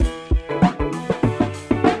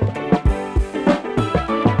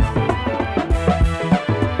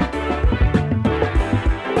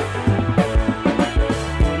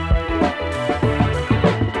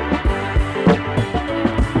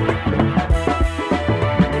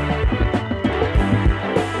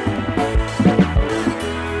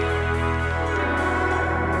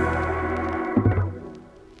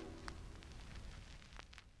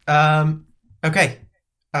Okay.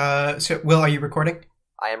 So, Will, are you recording?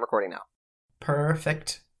 I am recording now.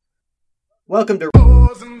 Perfect. Welcome to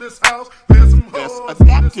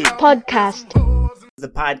Podcast. the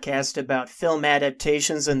podcast about film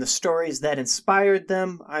adaptations and the stories that inspired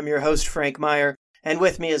them. I'm your host, Frank Meyer, and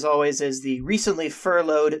with me, as always, is the recently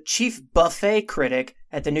furloughed chief buffet critic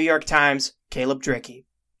at the New York Times, Caleb Drickey.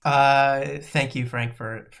 Thank you, Frank,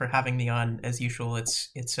 for having me on. As usual,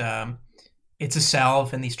 it's a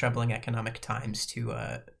salve in these troubling economic times to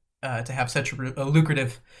have such a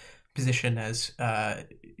lucrative position as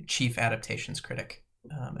chief adaptations critic.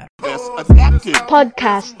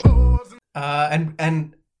 Podcast.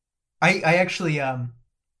 And I actually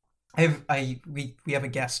we have a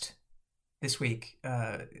guest this week.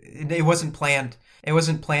 It wasn't planned.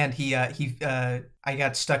 He I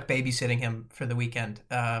got stuck babysitting him for the weekend.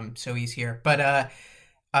 So he's here. But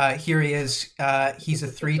here he is. He's a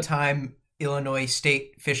 3-time Illinois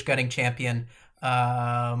state fish gutting champion.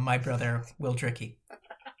 My brother, Will Drickey.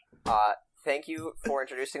 Thank you for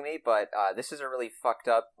introducing me, but this is a really fucked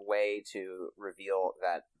up way to reveal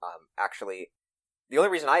that actually the only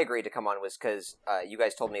reason I agreed to come on was because you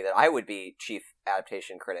guys told me that I would be chief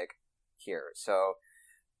adaptation critic here. So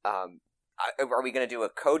are we going to do a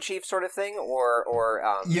co-chief sort of thing, or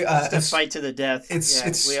just a fight to the death?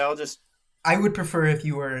 We all just... I would prefer if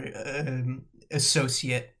you were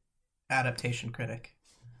associate adaptation critic.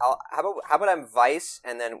 How about I'm vice,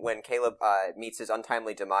 and then when Caleb meets his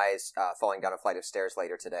untimely demise, falling down a flight of stairs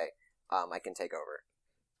later today, I can take over.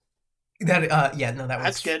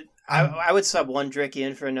 That's good. I would sub one Drickey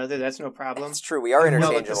in for another. That's no problem. It's true. We are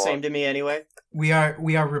interchangeable. Look the same to me anyway. We are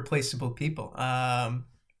replaceable people.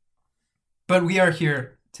 But we are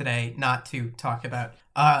here today not to talk about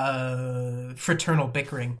fraternal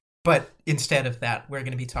bickering, but instead of that, we're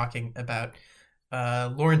going to be talking about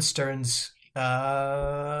Laurence Sterne's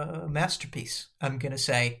masterpiece. I'm going to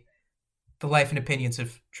say The Life and Opinions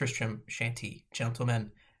of Tristram Shandy,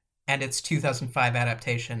 Gentlemen, and its 2005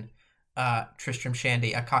 adaptation, Tristram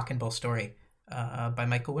Shandy, A Cock and Bull Story, by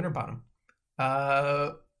Michael Winterbottom.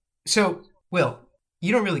 So, Will,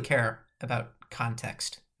 you don't really care about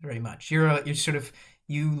context very much. You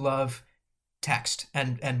love text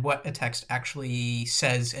and what a text actually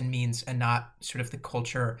says and means, and not sort of the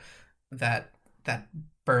culture that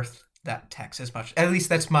birthed that text as much. At least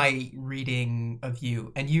that's my reading of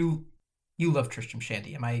you. And you love Tristram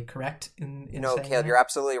Shandy. Am I correct in No, saying Caleb, that? you're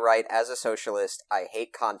absolutely right. As a socialist, I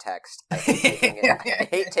hate context. I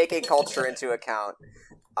hate taking culture into account.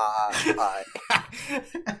 I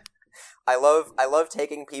love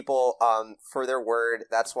taking people for their word.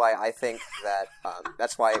 That's why I think that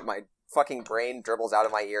that's why my fucking brain dribbles out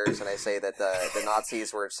of my ears and I say that the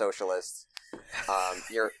Nazis were socialists.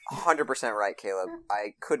 You're 100% right, Caleb.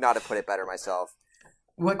 I could not have put it better myself.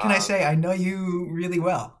 What can I say? I know you really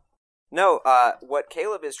well. No, what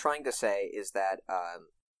Caleb is trying to say is that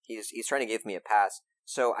he's trying to give me a pass.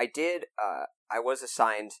 So I was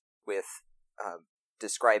assigned with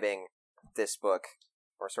describing this book,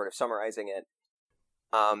 or sort of summarizing it.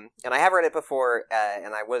 And I have read it before,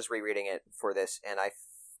 and I was rereading it for this, and I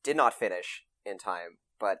did not finish in time.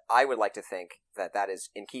 But I would like to think that is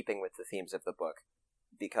in keeping with the themes of the book.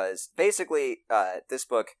 Because basically, this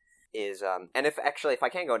book is, and if I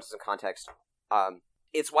can go into some context,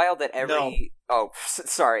 it's wild that No. Oh,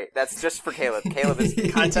 sorry, that's just for Caleb. Caleb is...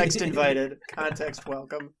 Context invited. Context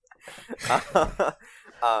welcome.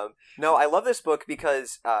 No, I love this book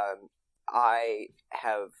because I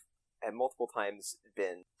have at multiple times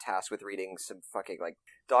been tasked with reading some fucking like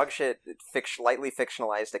dog shit, lightly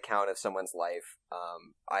fictionalized account of someone's life.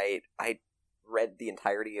 I read the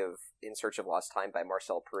entirety of In Search of Lost Time by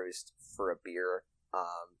Marcel Proust for a beer.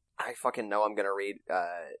 I fucking know I'm gonna read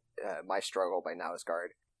My Struggle by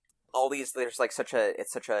Nausgard. All these, there's like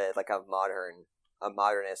it's such a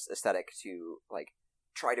modernist aesthetic to like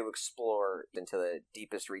try to explore into the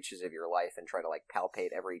deepest reaches of your life and try to like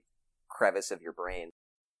palpate every crevice of your brain.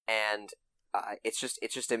 And it's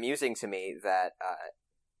just amusing to me that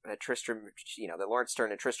Tristram, that Laurence Sterne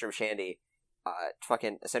and Tristram Shandy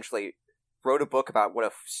fucking essentially wrote a book about what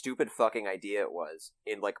a stupid fucking idea it was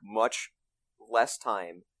in like much less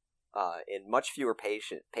time, in much fewer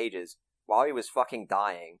pages, while he was fucking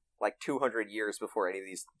dying, like 200 years before any of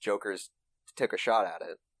these jokers took a shot at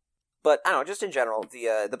it. But I don't know, just in general,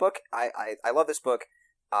 the book, I love this book.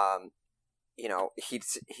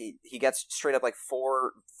 He gets straight up like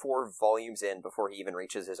four volumes in before he even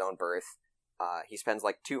reaches his own birth. He spends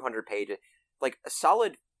like 200 pages, like a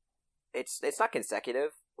solid. It's not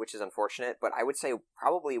consecutive, which is unfortunate, but I would say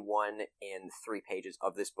probably 1 in 3 pages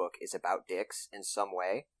of this book is about dicks in some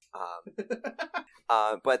way.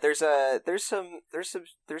 But there's some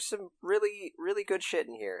really good shit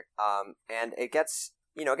in here. And it gets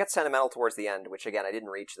sentimental towards the end, which again I didn't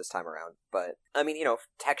reach this time around. But I mean,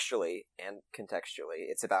 textually and contextually,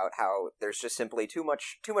 it's about how there's just simply too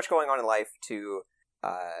much going on in life to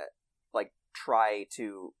try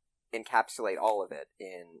to encapsulate all of it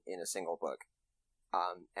in a single book.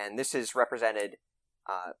 And this is represented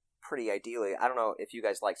pretty ideally. I don't know if you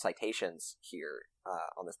guys like citations here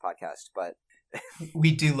on this podcast, but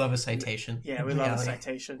we do love a citation. Yeah, we love a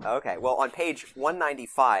citation. Okay, well, on page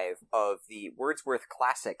 195 of the Wordsworth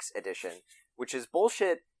Classics edition, which is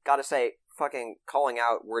bullshit, gotta say, fucking calling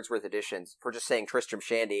out Wordsworth editions for just saying Tristram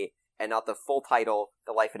Shandy and not the full title,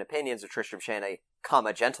 The Life and Opinions of Tristram Shandy,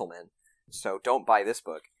 Gentleman. So don't buy this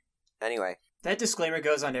book. Anyway. That disclaimer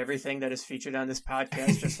goes on everything that is featured on this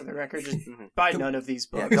podcast, just for the record. Just buy none of these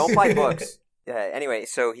books. Yeah, don't buy books. Anyway,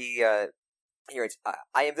 so he writes,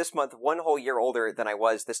 I am this month 1 whole year older than I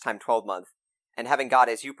was this time 12 month, and having got,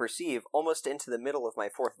 as you perceive, almost into the middle of my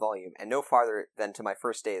 4th volume, and no farther than to my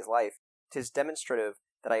first day's life, 'tis demonstrative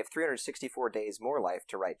that I have 364 days more life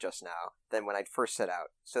to write just now than when I first set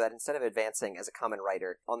out, so that instead of advancing as a common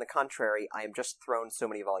writer, on the contrary, I am just thrown so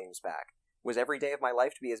many volumes back. Was every day of my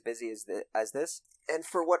life to be as busy as this? And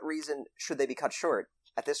for what reason should they be cut short?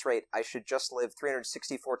 At this rate, I should just live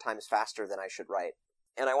 364 times faster than I should write.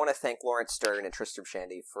 And I want to thank Laurence Sterne and Tristram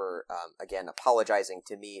Shandy for, again, apologizing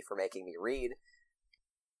to me for making me read.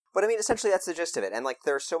 But I mean, essentially that's the gist of it. And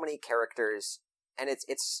there are so many characters, and it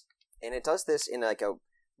does this in a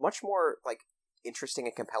much more interesting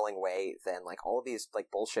and compelling way than all of these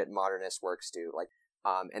bullshit modernist works do.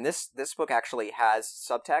 And this book actually has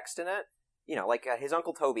subtext in it. His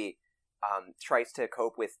Uncle Toby tries to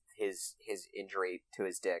cope with his injury to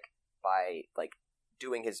his dick by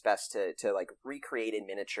doing his best to recreate in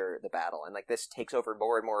miniature the battle, and this takes over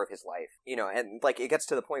more and more of his life, and it gets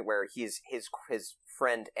to the point where he's his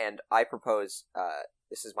friend, and I propose,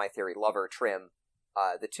 this is my theory, lover Trim,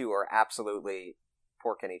 the two are absolutely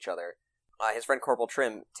porking each other. His friend Corporal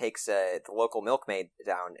Trim takes the local milkmaid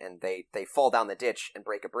down, and they fall down the ditch and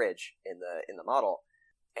break a bridge in the model.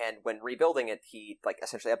 And when rebuilding it, he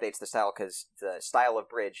essentially updates the style, because the style of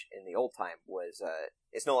bridge in the old time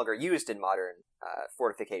is no longer used in modern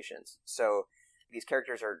fortifications. So these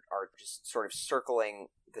characters are just sort of circling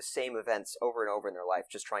the same events over and over in their life,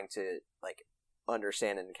 just trying to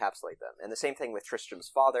understand and encapsulate them. And the same thing with Tristram's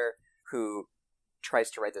father, who tries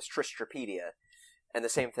to write this Tristrapedia. And the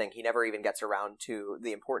same thing, he never even gets around to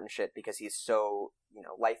the important shit, because he's so,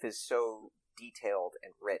 life is so detailed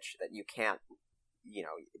and rich that you can't, you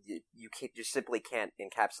simply can't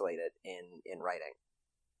encapsulate it in writing.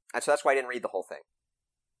 And so that's why I didn't read the whole thing.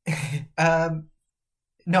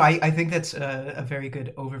 No, I think that's a very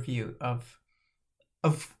good overview of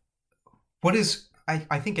what is,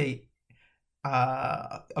 I think,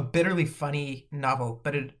 a bitterly funny novel,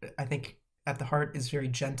 but I think at the heart is very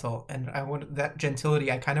gentle, and that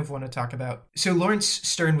gentility I kind of want to talk about. So Laurence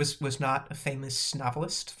Sterne was not a famous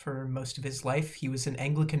novelist for most of his life. He was an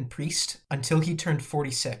Anglican priest until he turned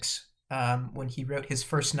 46, when he wrote his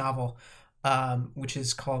first novel, which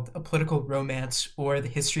is called A Political Romance, or The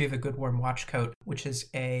History of a Good Warm Watchcoat, which is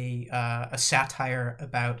a satire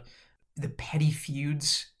about the petty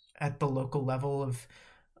feuds at the local level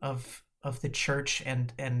of the church,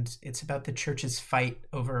 and it's about the church's fight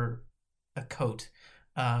over a coat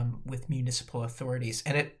with municipal authorities,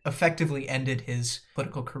 and it effectively ended his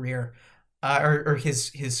political career, or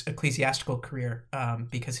his ecclesiastical career,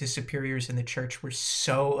 because his superiors in the church were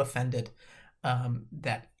so offended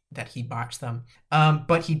that he mocked them.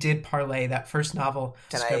 But he did parlay that first novel.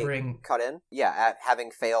 Can I cut in? Yeah,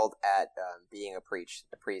 having failed at being a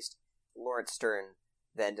priest, Laurence Sterne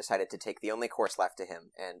then decided to take the only course left to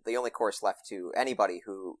him, and the only course left to anybody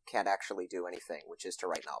who can't actually do anything, which is to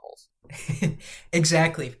write novels.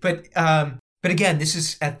 Exactly. But again, this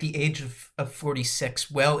is at the age of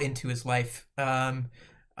 46, well into his life. And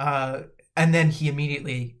then he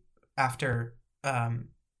immediately, after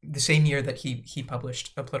the same year that he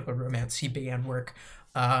published A Political Romance, he began work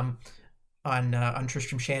on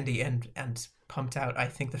Tristram Shandy, and pumped out, I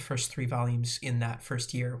think, the first 3 volumes in that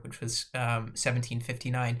first year, which was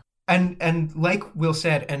 1759. And like Will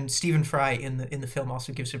said, and Stephen Fry in the film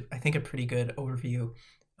also gives, I think, a pretty good overview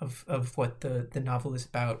of what the novel is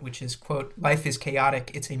about, which is, quote, "Life is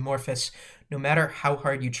chaotic, it's amorphous. No matter how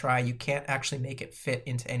hard you try, you can't actually make it fit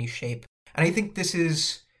into any shape." And I think this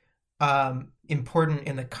is important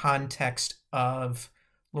in the context of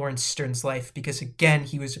Laurence Sterne's life, because, again,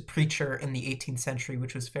 he was a preacher in the 18th century,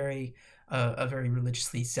 which was a very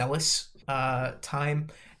religiously zealous time,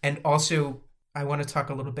 and also I want to talk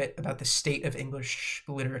a little bit about the state of English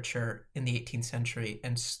literature in the 18th century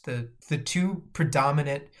and the two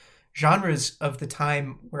predominant genres of the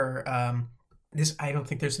time where this, I don't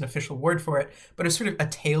think there's an official word for it, but it's sort of a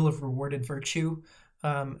tale of rewarded virtue.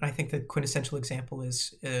 I think the quintessential example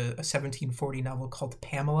is a 1740 novel called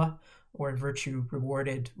Pamela, or Virtue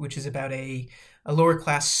Rewarded, which is about a lower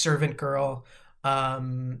class servant girl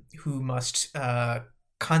who must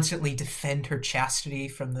constantly defend her chastity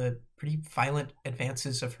from the pretty violent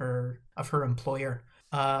advances of her employer.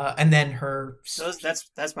 And then her... So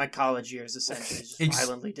that's my college years, essentially, just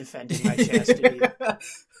violently defending my chastity.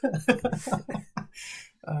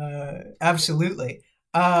 Absolutely.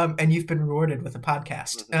 And you've been rewarded with a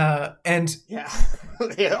podcast. And yeah,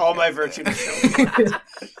 all my virtue.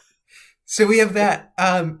 So we have that.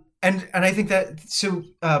 And I think that,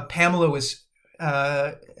 Pamela was,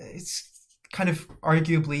 it's kind of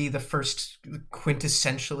arguably the first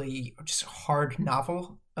quintessentially just hard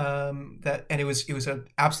novel. And it was an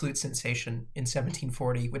absolute sensation in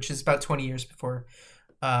 1740, which is about 20 years before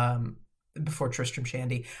Tristram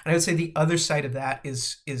Shandy. And I would say the other side of that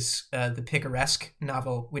is the picaresque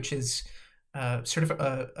novel, which is sort of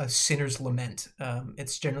a sinner's lament.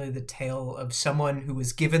 It's generally the tale of someone who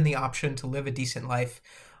was given the option to live a decent life,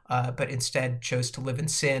 but instead chose to live in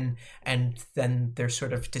sin, and then their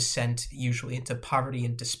sort of descent usually into poverty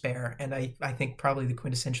and despair. And I think probably the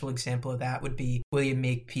quintessential example of that would be William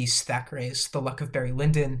Makepeace Thackeray's The Luck of Barry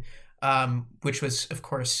Lyndon, which was, of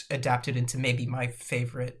course, adapted into maybe my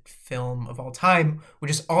favorite film of all time,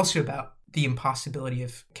 which is also about the impossibility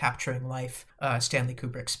of capturing life, Stanley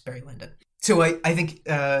Kubrick's Barry Lyndon. So I think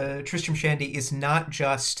Tristram Shandy is not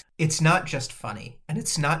just funny, and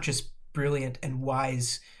it's not just brilliant and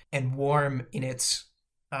wise and warm in its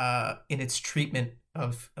treatment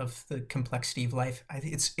of the complexity of life. I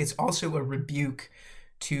think it's also a rebuke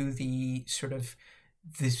to the sort of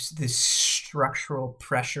this structural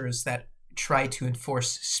pressures that try to enforce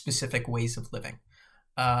specific ways of living.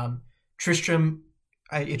 Tristram,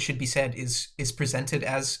 it should be said, is presented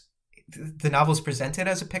as, the novel's presented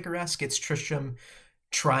as a picaresque. It's Tristram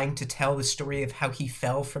trying to tell the story of how he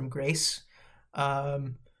fell from grace.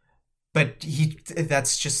 But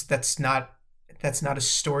that's not a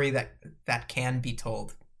story that can be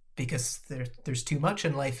told, because there's too much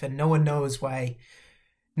in life and no one knows why.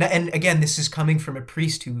 And again, this is coming from a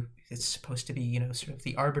priest who is supposed to be, sort of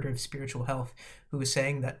the arbiter of spiritual health, who is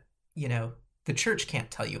saying that, the church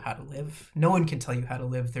can't tell you how to live. No one can tell you how to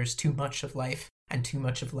live. There's too much of life, and too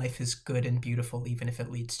much of life is good and beautiful, even if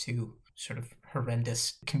it leads to sort of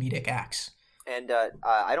horrendous comedic acts. And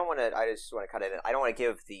I just want to cut in. I don't want to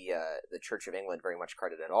give the Church of England very much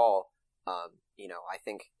credit at all. I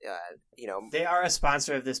think, they are a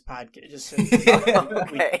sponsor of this podcast. Just so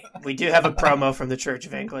okay. we do have a promo from the Church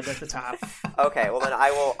of England at the top. Okay, well then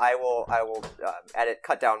I will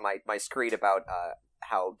cut down my screed about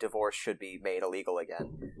how divorce should be made illegal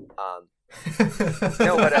again.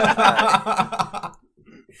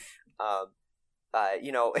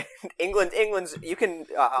 England's you can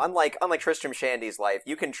unlike Tristram Shandy's life,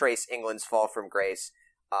 you can trace England's fall from grace.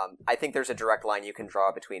 I think there's a direct line you can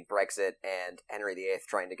draw between Brexit and Henry VIII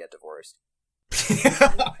trying to get divorced.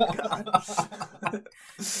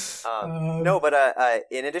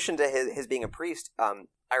 In addition to his being a priest,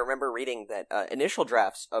 I remember reading that initial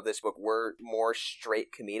drafts of this book were more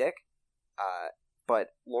straight comedic, but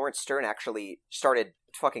Laurence Sterne actually started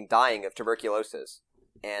fucking dying of tuberculosis,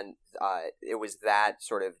 and it was that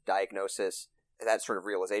sort of diagnosis, that sort of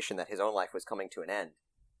realization that his own life was coming to an end,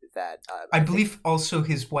 that I believe also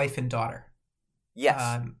his wife and daughter.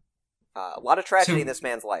 Yes, a lot of tragedy in this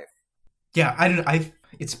man's life. Yeah,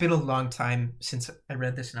 it's been a long time since I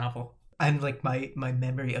read this novel. And like my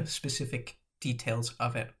memory of specific details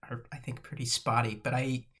of it are, I think, pretty spotty. But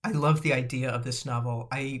I love the idea of this novel.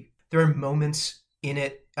 There are moments in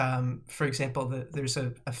it. For example, there's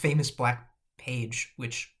a famous black page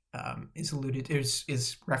which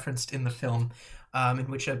is referenced in the film, in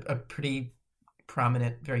which a pretty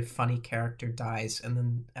prominent, very funny character dies, and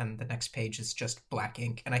the next page is just black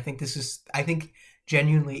ink. And I think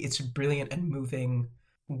genuinely it's a brilliant and moving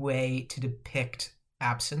way to depict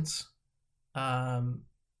absence.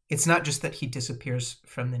 It's not just that he disappears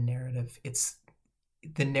from the narrative, it's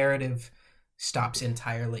the narrative stops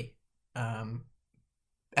entirely. And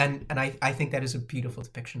I think that is a beautiful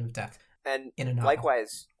depiction of death. And in a novel.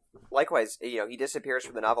 Likewise, he disappears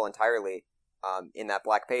from the novel entirely in that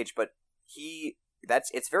black page, but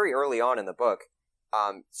it's very early on in the book.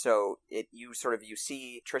 So you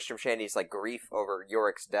see Tristram Shandy's like grief over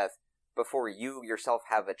Yorick's death before you yourself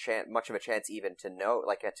have much of a chance even to know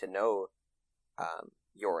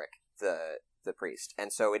Yorick, the the priest.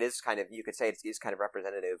 And so it is kind of, you could say it is kind of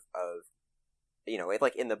representative of,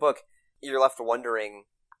 like in the book, you're left wondering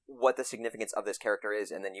what the significance of this character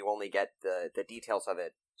is, and then you only get the details of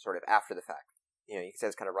it sort of after the fact. You could say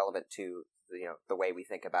it's kind of relevant to, the way we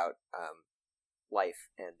think about life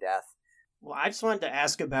and death. Well, I just wanted to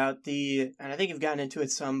ask about and I think you've gotten into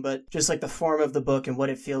it some, but just like the form of the book and what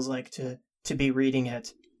it feels like to be reading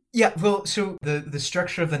it. Yeah, well, so the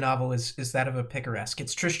structure of the novel is that of a picaresque.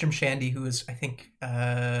 It's Tristram Shandy, who is, I think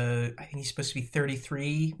he's supposed to be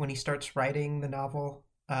 33 when he starts writing the novel,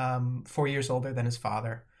 4 years older than his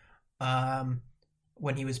father,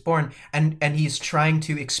 when he was born. And he's trying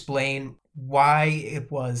to explain why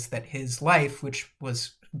it was that his life, which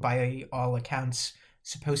was by all accounts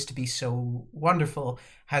supposed to be so wonderful,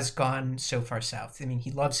 has gone so far south. I mean, he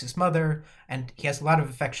loves his mother, and he has a lot of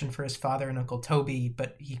affection for his father and Uncle Toby,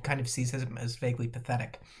 but he kind of sees him as vaguely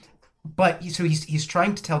pathetic. But so he's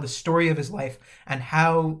trying to tell the story of his life and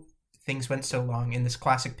how things went so wrong in this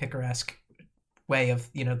classic picaresque way of,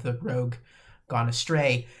 the rogue gone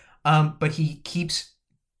astray. But he keeps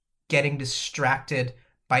getting distracted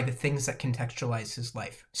by the things that contextualize his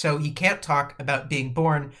life. So he can't talk about being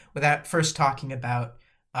born without first talking about,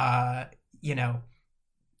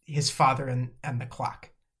 his father and the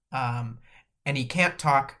clock. And he can't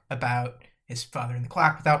talk about his father and the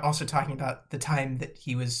clock without also talking about the time that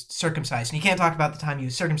he was circumcised. And he can't talk about the time he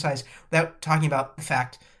was circumcised without talking about the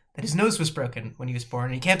fact that his nose was broken when he was born.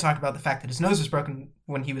 And he can't talk about the fact that his nose was broken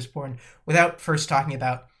when he was born without first talking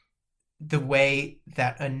about the way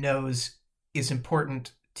that a nose is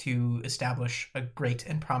important to establish a great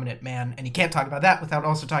and prominent man. And he can't talk about that without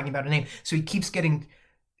also talking about a name. So he keeps getting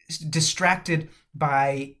distracted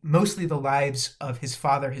by mostly the lives of his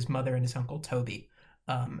father, his mother, and his Uncle Toby,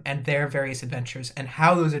 and their various adventures, and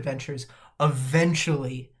how those adventures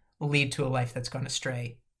eventually lead to a life that's gone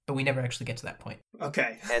astray. But we never actually get to that point.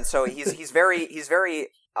 Okay. And so he's very he's an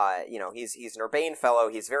urbane fellow.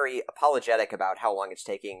 He's very apologetic about how long it's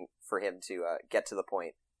taking for him to get to the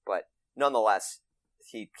point. But nonetheless,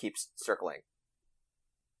 he keeps circling.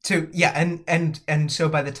 So yeah, and so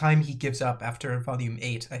by the time he gives up after volume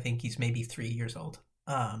 8, I think he's maybe 3 years old.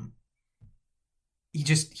 He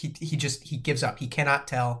gives up. He cannot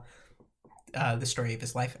tell the story of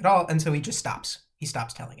his life at all, and so he just stops. He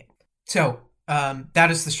stops telling it. So that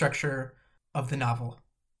is the structure of the novel.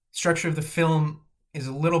 Structure of the film is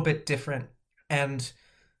a little bit different, and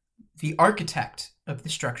the architect of the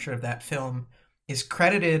structure of that film is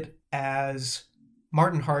credited as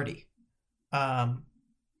Martin Hardy.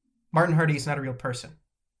 Martin Hardy is not a real person.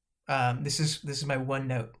 This is my one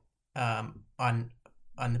note on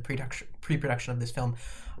the pre-production of this film.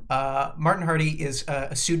 Martin Hardy is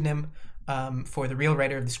a pseudonym for the real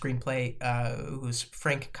writer of the screenplay, who's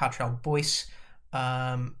Frank Cottrell Boyce,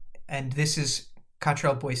 and this is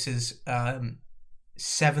Cottrell Boyce's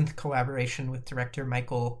 7th collaboration with director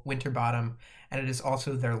Michael Winterbottom, and it is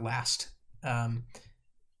also their last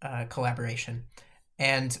collaboration.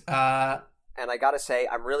 And I gotta say,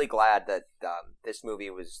 I'm really glad that this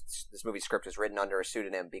movie's script was written under a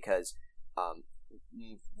pseudonym, because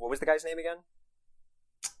what was the guy's name again?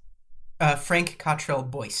 Frank Cottrell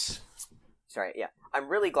Boyce. Sorry, yeah. I'm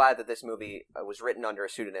really glad that this movie was written under a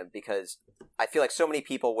pseudonym, because I feel like so many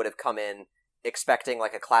people would have come in expecting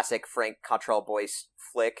like a classic Frank Cottrell Boyce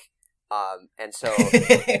flick, and so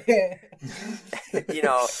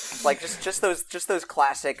like just those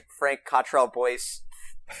classic Frank Cottrell Boyce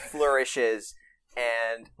flourishes,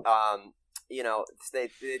 and they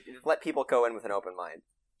let people go in with an open mind.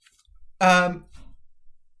 I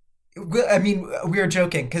mean, we are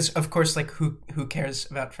joking because, of course, like who cares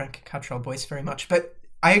about Frank Cottrell Boyce very much? But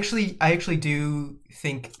I actually do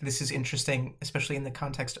think this is interesting, especially in the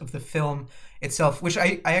context of the film itself, which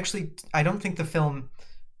I don't think the film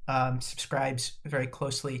subscribes very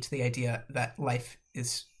closely to the idea that life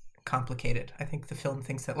is complicated. I think the film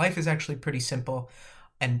thinks that life is actually pretty simple,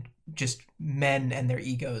 and just men and their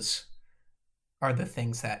egos are the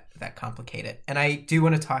things that complicate it. And I do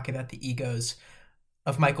want to talk about the egos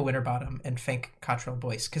of Michael Winterbottom and Frank Cottrell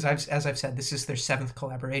Boyce, because as I've said, this is their 7th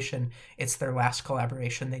collaboration. It's their last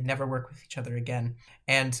collaboration. They never work with each other again.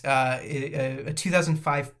 And a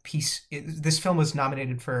 2005 piece, this film was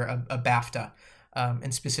nominated for a BAFTA,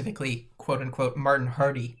 and specifically, quote unquote, Martin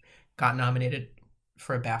Hardy got nominated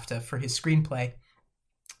for a BAFTA for his screenplay.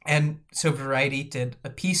 And so Variety did a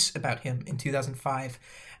piece about him in 2005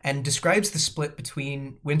 and describes the split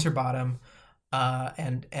between Winterbottom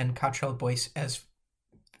and Cottrell Boyce as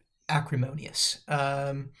acrimonious.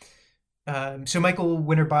 So Michael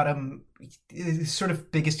Winterbottom, his sort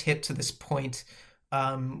of biggest hit to this point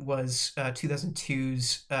was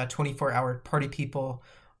 2002's 24-Hour Party People,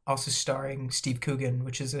 also starring Steve Coogan,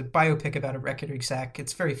 which is a biopic about a record exec.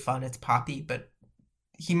 It's very fun. It's poppy, but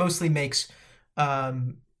he mostly makes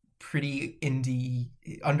pretty indie,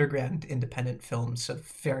 underground, independent films of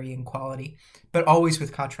varying quality, but always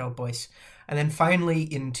with Cottrell Boyce. And then finally,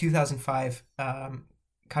 in 2005,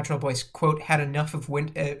 Cottrell Boyce, quote, had enough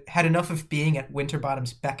of being at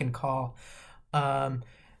Winterbottom's beck and call. And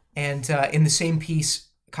in the same piece,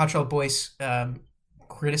 Cottrell Boyce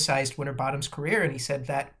criticized Winterbottom's career, and he said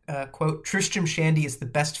that, quote, Tristram Shandy is the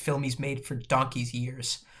best film he's made for donkey's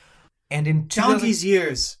years. And in donkey's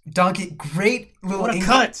years, great little what a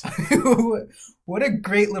cut! What a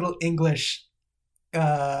great little English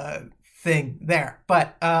thing there.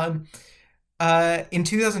 But in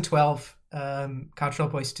 2012, Cottrell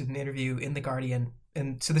Boyce did an interview in The Guardian,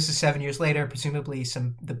 and so this is 7 years later. Presumably,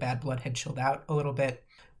 the bad blood had chilled out a little bit.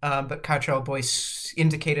 But Cottrell Boyce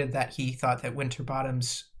indicated that he thought that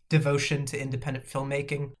Winterbottom's devotion to independent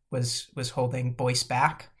filmmaking was holding Boyce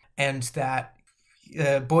back, and that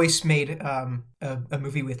Boyce made a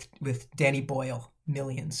movie with Danny Boyle,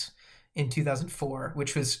 Millions, in 2004,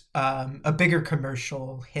 which was a bigger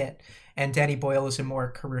commercial hit. And Danny Boyle is a more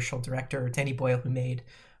commercial director. Danny Boyle, who made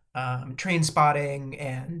Train Spotting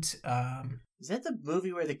and... Is that the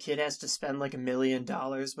movie where the kid has to spend like $1 million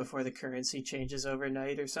before the currency changes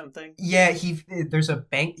overnight or something? Yeah, there's a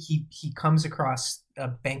bank. He comes across a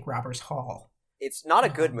bank robber's haul. It's not a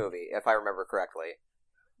good movie, if I remember correctly.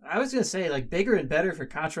 I was gonna say, like, bigger and better for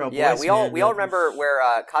Cottrell Boyce. Yeah, we all remember where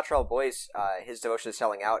Cottrell Boyce, his devotion to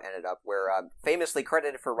selling out ended up, where famously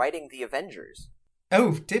credited for writing The Avengers.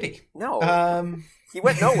 Oh, did he? No, he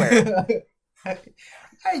went nowhere.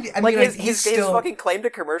 I like mean, his fucking claim to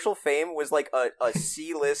commercial fame was like a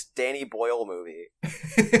C-list Danny Boyle movie.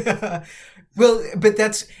 Well, but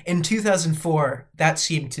that's in 2004. That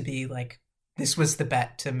seemed to be like this was the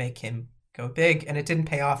bet to make him go big, and it didn't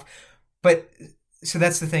pay off. But so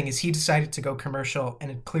that's the thing, is he decided to go commercial,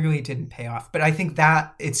 and it clearly didn't pay off. But I think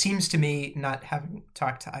that it seems to me, not having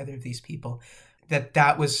talked to either of these people,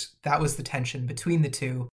 that was the tension between the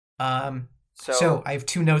two. So I have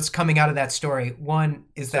two notes coming out of that story. One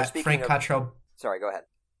is that Frank Cottrell... Sorry, go ahead.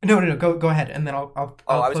 No, go ahead, and then I'll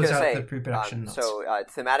close out the pre-production notes. So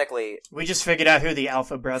thematically... We just figured out who the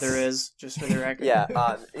alpha brother is, just for the record. Yeah.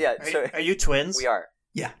 Are you twins? We are.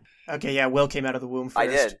 Yeah. Okay, yeah, Will came out of the womb first. I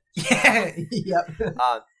did. Yeah, yep.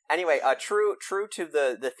 Anyway, true to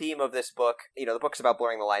the theme of this book, the book's about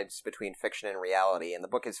blurring the lines between fiction and reality, and the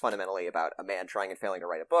book is fundamentally about a man trying and failing to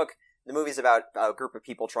write a book. The movie's about a group of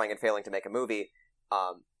people trying and failing to make a movie.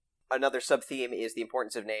 Another sub-theme is the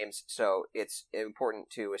importance of names, so it's important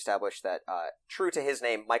to establish that, true to his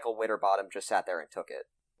name, Michael Winterbottom just sat there and took it.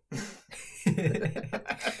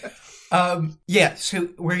 Yeah, so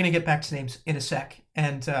we're going to get back to names in a sec,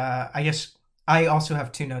 and I guess I also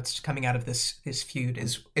have two notes coming out of this feud.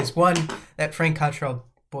 Is one, that Frank Cottrell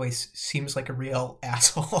Boyce seems like a real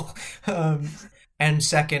asshole, and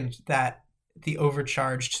second, that the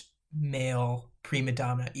overcharged male prima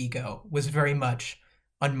donna ego was very much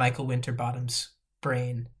on Michael Winterbottom's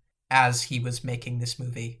brain as he was making this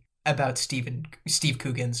movie about Steve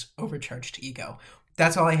Coogan's overcharged ego.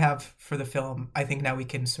 That's all I have for the film. I think now we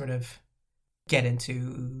can sort of get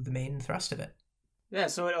into the main thrust of it. Yeah,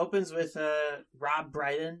 so it opens with Rob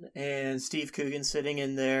Brydon and Steve Coogan sitting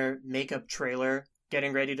in their makeup trailer,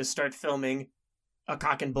 getting ready to start filming A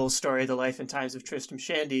Cock and Bull Story, The Life and Times of Tristram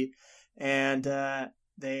Shandy. And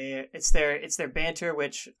it's their banter,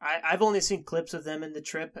 which I've only seen clips of them in the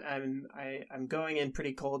trip. I'm going in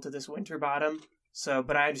pretty cold to this Winterbottom.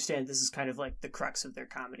 But I understand this is kind of like the crux of their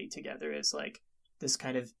comedy together, is like this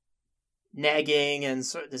kind of nagging and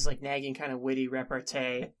this like nagging kind of witty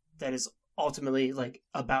repartee that is ultimately like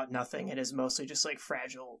about nothing and is mostly just like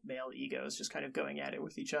fragile male egos just kind of going at it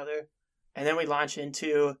with each other. And then we launch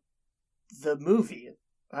into the movie.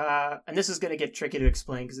 And this is going to get tricky to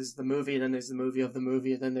explain because there's the movie, and then there's the movie of the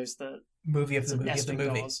movie, and then there's the movie of the movie of the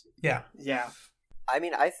movie. Yeah. I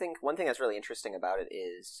mean, I think one thing that's really interesting about it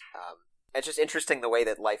is it's just interesting the way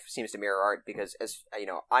that life seems to mirror art, because as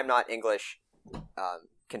I'm not English,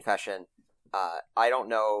 confession. I don't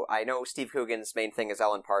know. I know Steve Coogan's main thing is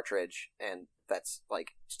Ellen Partridge, and that's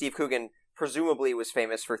like Steve Coogan presumably was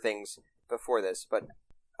famous for things before this, but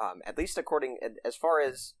at least as far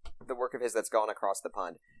as the work of his that's gone across the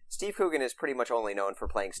pond, Steve Coogan is pretty much only known for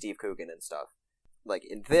playing Steve Coogan and stuff, like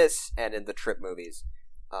in this and in the Trip movies.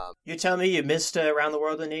 You're telling me you missed Around the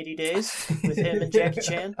World in 80 Days with him and Jackie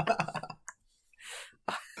Chan?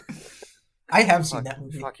 I have seen that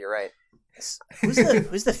movie. Fuck, you're right. Who's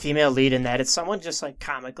the female lead in that? It's someone just like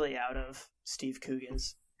comically out of Steve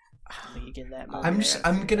Coogan's league in that movie.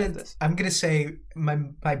 I'm gonna say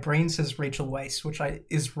my brain says Rachel Weisz, which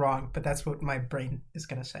is wrong, but that's what my brain is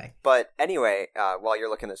gonna say. But anyway, while you're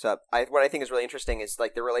looking this up, what I think is really interesting is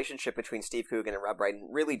like the relationship between Steve Coogan and Rob Brydon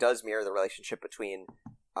really does mirror the relationship between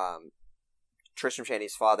Tristram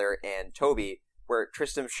Shandy's father and Toby, where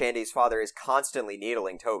Tristram Shandy's father is constantly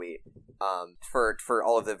needling Toby for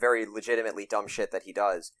all of the very legitimately dumb shit that he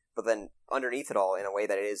does. But then underneath it all, in a way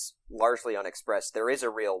that is largely unexpressed, there is a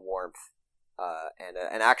real warmth and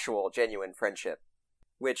an actual genuine friendship,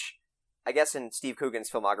 which I guess in Steve Coogan's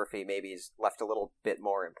filmography maybe is left a little bit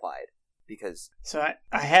more implied. Because so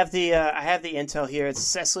I have the intel here. It's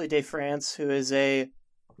Cecily de France, who is a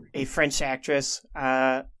French actress.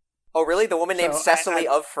 Oh, really? The woman named Cecily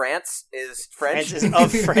of France is French? France is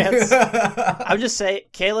of France. I'm just saying,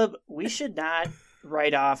 Caleb, we should not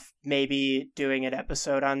write off maybe doing an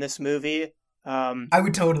episode on this movie. I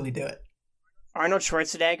would totally do it. Arnold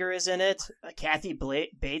Schwarzenegger is in it. Kathy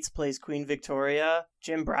Bates plays Queen Victoria.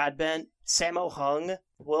 Jim Broadbent, Sammo Hung,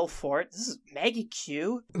 Will Forte. This is Maggie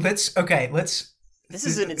Q. This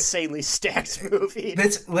is an insanely stacked movie.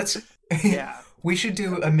 Yeah. We should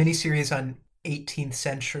do a miniseries on 18th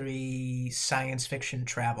century science fiction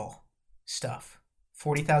travel stuff.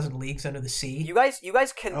 40,000 Leagues Under the Sea. You guys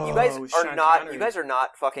are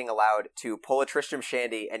not fucking allowed to pull a Tristram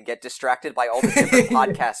Shandy and get distracted by all the different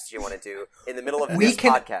podcasts you want to do in the middle of this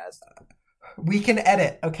podcast. We can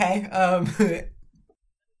edit, okay?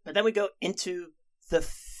 But then we go into the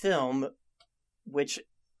film, which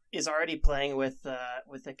is already playing with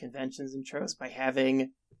the conventions and tropes by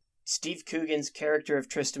having Steve Coogan's character of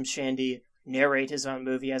Tristram Shandy narrate his own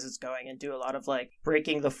movie as it's going and do a lot of like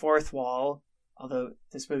breaking the fourth wall. Although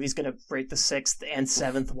this movie's going to break the sixth and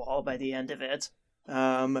seventh wall by the end of it.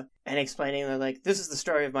 And explaining that, like, this is the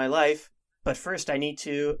story of my life, but first I need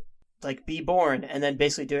to, like, be born. And then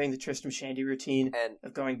basically doing the Tristram Shandy routine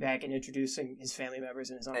of going back and introducing his family members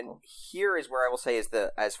and his uncle. And here is where I will say is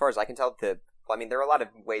as far as I can tell, there are a lot of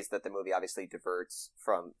ways that the movie obviously diverts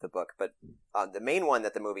from the book, but the main one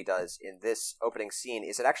that the movie does in this opening scene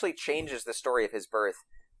is it actually changes the story of his birth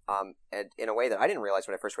and in a way that I didn't realize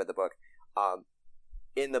when I first read the book.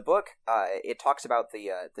 In the book, it talks about the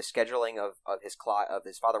scheduling of his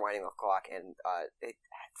father winding the clock and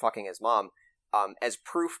fucking his mom as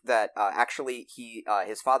proof that actually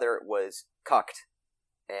his father was cucked,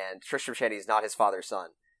 and Tristram Shandy is not his father's son.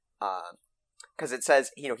 Because it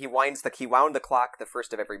says he wound the clock the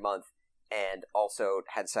first of every month and also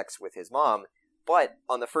had sex with his mom, but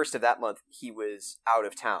on the first of that month he was out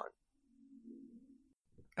of town.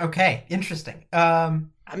 Okay, interesting. I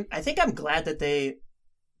think I'm glad that they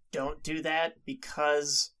don't do that,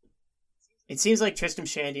 because it seems like Tristram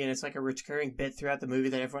Shandy, and it's like a recurring bit throughout the movie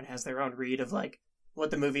that everyone has their own read of like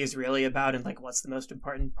what the movie is really about and like what's the most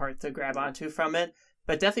important part to grab onto from it.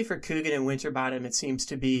 But definitely for Coogan and Winterbottom, it seems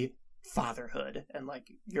to be fatherhood and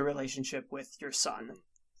like your relationship with your son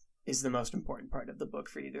is the most important part of the book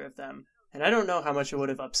for either of them. And I don't know how much it would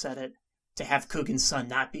have upset it to have Coogan's son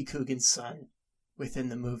not be Coogan's son within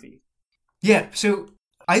the movie. Yeah, so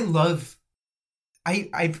I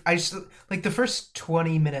just like the first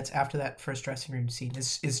 20 minutes after that first dressing room scene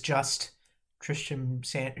is just Tristram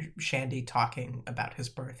Shandy talking about his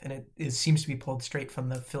birth, and it seems to be pulled straight from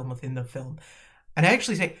the film within the film. And I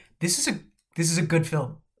actually say this is a good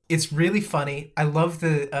film. It's really funny. I love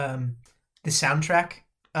the soundtrack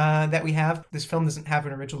that we have. This film doesn't have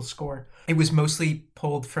an original score. It was mostly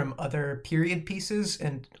pulled from other period pieces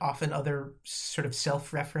and often other sort of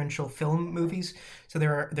self-referential film movies. So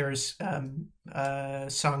there's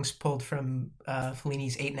songs pulled from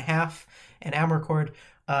Fellini's 8.5 and Amarcord.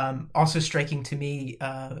 Also striking to me,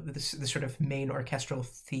 the sort of main orchestral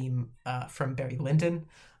theme from Barry Lyndon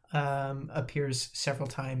appears several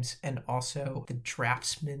times, and also the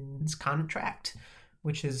Draftsman's Contract,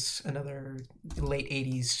 which is another late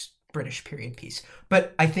 80s British period piece.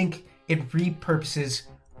 But I think it repurposes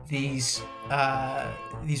these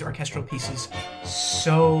orchestral pieces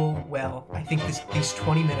so well. I think these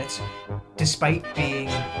 20 minutes, despite being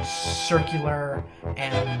circular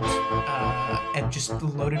and just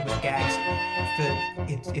loaded with gags,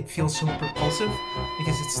 it feels so propulsive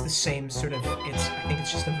because it's the same sort of I think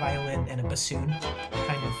it's just a violin and a bassoon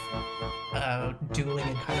kind of dueling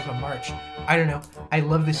in kind of a march. I don't know. I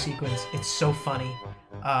love this sequence. It's so funny.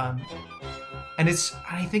 And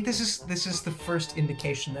I think this is the first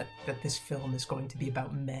indication that this film is going to be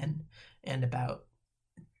about men and about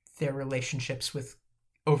their relationships with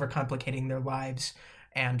overcomplicating their lives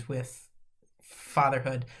and with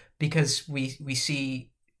fatherhood, because we see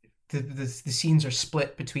the scenes are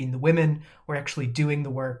split between the women who are actually doing the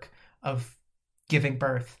work of giving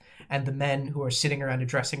birth, and the men who are sitting around a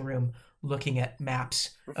dressing room looking at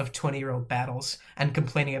maps of 20-year-old battles and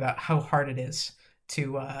complaining about how hard it is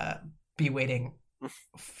to be waiting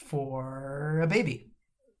for a baby.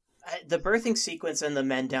 The birthing sequence and the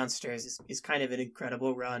men downstairs is kind of an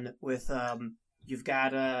incredible run with you've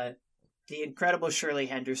got the incredible Shirley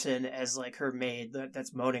Henderson as like her maid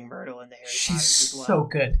that's Moaning Myrtle in the Harry She's Potters as well. so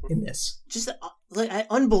good in this. Just an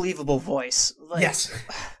unbelievable voice. Like, Yes.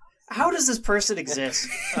 How does this person exist?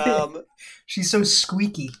 She's so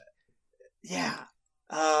squeaky. Yeah.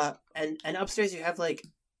 And upstairs you have like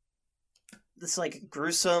this like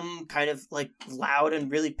gruesome kind of like loud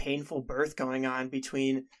and really painful birth going on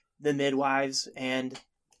between the midwives and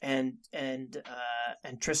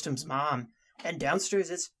Tristram's mom. And downstairs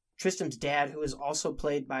it's Tristram's dad, who is also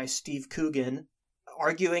played by Steve Coogan,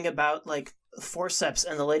 arguing about like forceps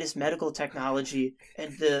and the latest medical technology.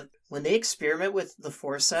 And when they experiment with the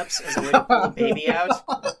forceps as a way to pull the baby out,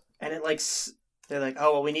 and it like they're like,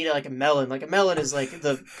 oh well, we need like a melon. Like a melon is like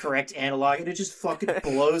the correct analog, and it just fucking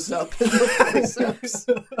blows up in the forceps.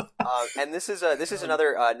 And this is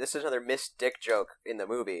another missed dick joke in the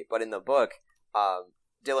movie, but in the book,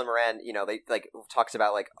 Dylan Moran, they like talks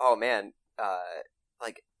about like, oh man,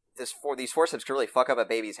 like these forceps could really fuck up a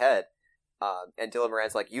baby's head. And Dylan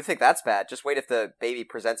Moran's like, you think that's bad? Just wait if the baby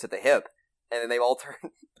presents at the hip. And then they all turn,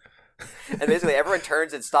 and basically everyone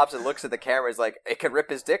turns and stops and looks at the camera. Is like, it could rip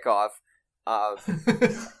his dick off.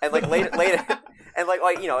 And like later, and like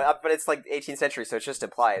but it's like 18th century, so it's just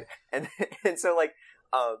implied. And so like,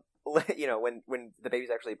 when the baby's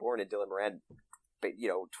actually born and Dylan Moran,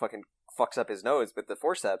 fucking fucks up his nose with the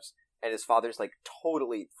forceps, and his father's like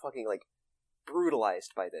totally fucking like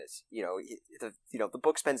brutalized by this. The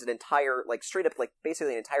book spends an entire like straight up like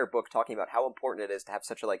basically an entire book talking about how important it is to have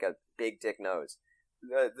such a big dick nose.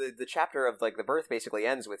 The chapter of like the birth basically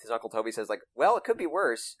ends with his Uncle Toby says like, well, it could be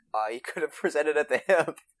worse. He could have presented at the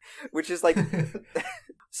hip, which is like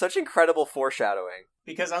such incredible foreshadowing.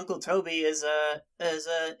 Because Uncle Toby is a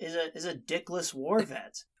dickless war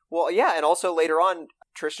vet. Well, yeah, and also later on,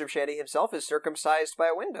 Tristram Shandy himself is circumcised by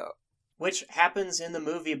a window, which happens in the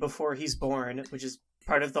movie before he's born, which is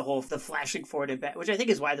part of the flashing forward and back, which I think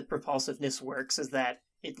is why the propulsiveness works, is that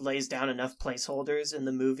it lays down enough placeholders in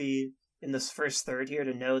the movie in this first third here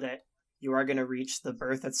to know that you are going to reach the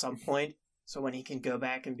birth at some point. So when he can go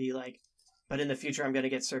back and be like, but in the future I'm going to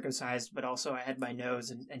get circumcised, but also I had my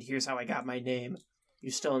nose and here's how I got my name,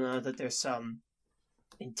 you still know that there's some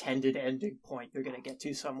intended ending point you're going to get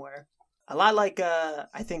to somewhere. A lot like,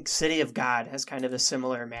 I think City of God has kind of a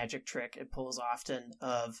similar magic trick it pulls often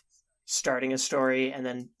of starting a story and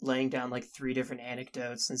then laying down like 3 different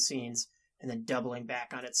anecdotes and scenes and then doubling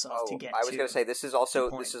back on itself to get to. I was going to say this is also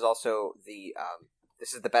the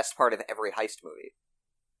best part of every heist movie.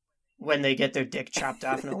 When they get their dick chopped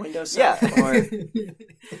off in a windowsill. Yeah. Or...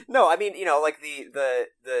 No, I mean, like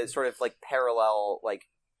the sort of like parallel like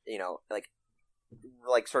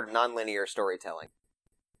sort of nonlinear storytelling.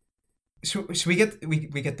 So we get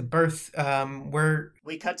the birth where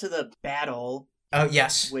we cut to the battle. Oh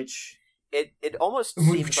yes, which it almost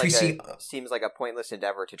seems like a pointless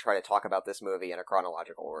endeavor to try to talk about this movie in a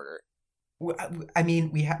chronological order. I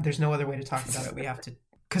mean, there's no other way to talk about it. We have to,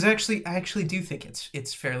 because I actually do think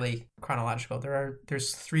it's fairly chronological.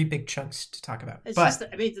 There's 3 big chunks to talk about.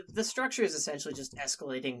 The structure is essentially just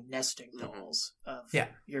escalating nesting dolls of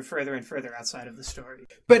you're further and further outside of the story.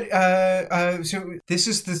 But so this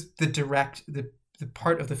is the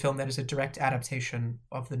part of the film that is a direct adaptation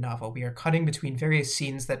of the novel. We are cutting between various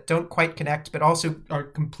scenes that don't quite connect, but also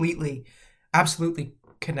are absolutely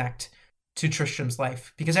connect to Tristram's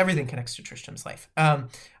life, because everything connects to Tristram's life.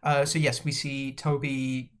 So yes, we see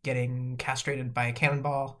Toby getting castrated by a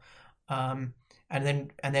cannonball, and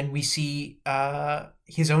then we see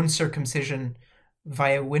his own circumcision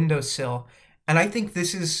via windowsill. And I think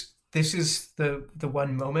this is the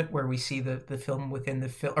one moment where we see the film within the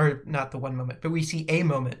film, or not the one moment, but we see a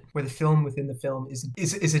moment where the film within the film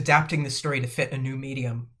is adapting the story to fit a new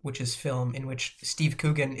medium, which is film, in which Steve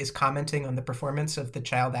Coogan is commenting on the performance of the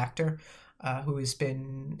child actor who has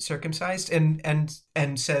been circumcised, and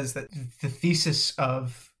says that the thesis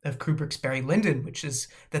of Kubrick's Barry Lyndon, which is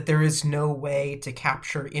that there is no way to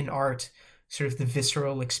capture in art sort of the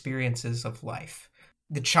visceral experiences of life.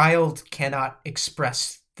 The child cannot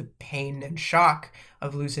express the pain and shock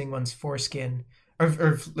of losing one's foreskin, or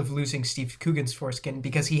of losing Steve Coogan's foreskin,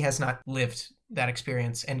 because he has not lived that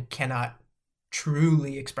experience and cannot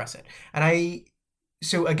truly express it. And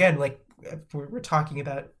so again, like we're talking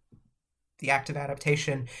about the act of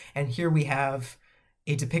adaptation, and here we have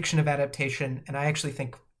a depiction of adaptation, and I actually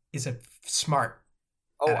think is a smart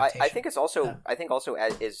Oh, I adaptation. think it's also I think also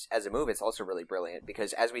as a move, it's also really brilliant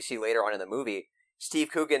because as we see later on in the movie, Steve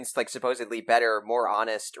Coogan's like supposedly better, more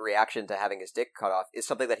honest reaction to having his dick cut off is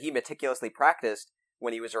something that he meticulously practiced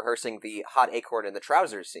when he was rehearsing the hot acorn in the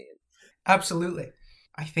trousers scene. Absolutely.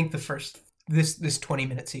 I think the first this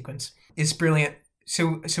 20-minute sequence is brilliant.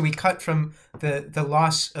 So we cut from the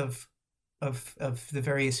loss of the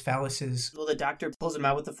various phalluses. Well, the doctor pulls him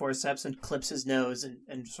out with the forceps and clips his nose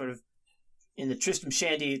and sort of, in the Tristram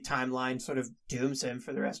Shandy timeline, sort of dooms him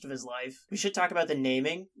for the rest of his life. We should talk about the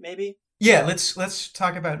naming, maybe? Yeah, let's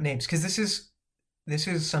talk about names, because this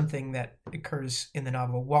is something that occurs in the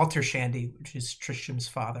novel. Walter Shandy, which is Tristram's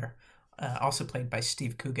father, also played by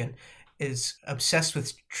Steve Coogan, is obsessed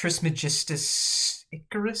with Trismegistus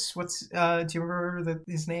Icarus. Do you remember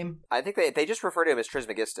his name? I think they just refer to him as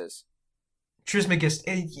Trismegistus. Trismegistus,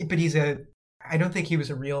 but I don't think he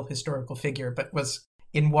was a real historical figure, but was,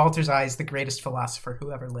 in Walter's eyes, the greatest philosopher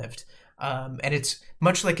who ever lived. And it's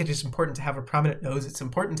much like it is important to have a prominent nose, it's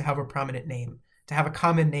important to have a prominent name. To have a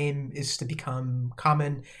common name is to become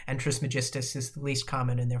common, and Trismegistus is the least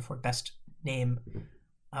common and therefore best name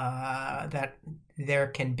that there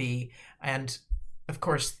can be. And of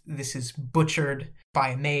course, this is butchered by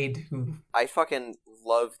a maid who... I fucking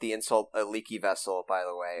love the insult a leaky vessel, by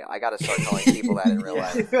the way. I gotta start calling people that in real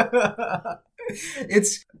life.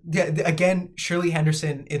 It's, again, Shirley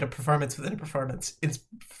Henderson in a performance within a performance. It's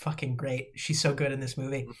fucking great. She's so good in this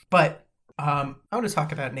movie. But I want to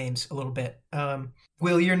talk about names a little bit.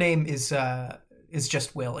 Will, your name is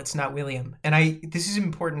just Will. It's not William. And this is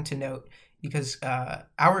important to note because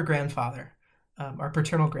our grandfather, our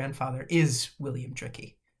paternal grandfather, is William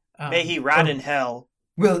Drickey. May he rot in hell.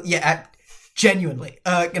 Will, yeah, genuinely.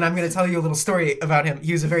 And I'm going to tell you a little story about him.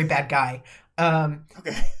 He was a very bad guy.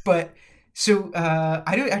 Okay. But so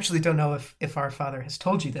I don't know if our father has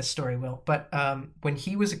told you this story, Will. But when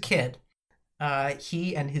he was a kid,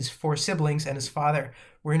 he and his 4 siblings and his father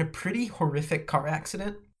were in a pretty horrific car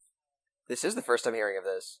accident. This is the first I'm hearing of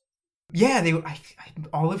this. Yeah,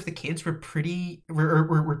 all of the kids were pretty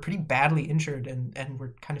badly injured and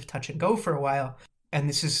were kind of touch and go for a while. And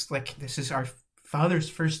this is our father's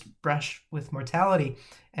first brush with mortality.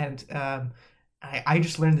 And I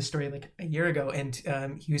just learned this story like a year ago,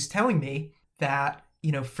 and he was telling me that,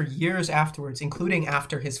 you know, for years afterwards, including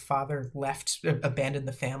after his father abandoned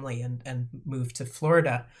the family and moved to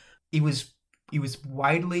Florida, it was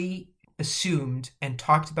widely assumed and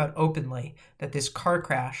talked about openly that this car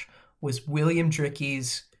crash was William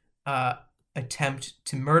Drickey's attempt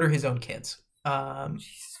to murder his own kids, and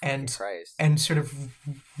sort of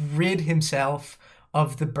rid himself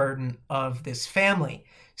of the burden of this family.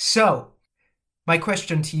 So, my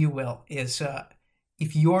question to you, Will, is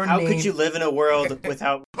if your How name... could you live in a world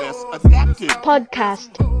without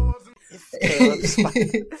Podcast.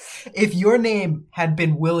 If your name had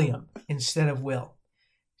been William instead of Will,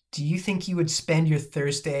 do you think you would spend your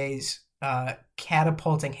Thursdays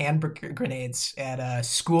catapulting hand grenades at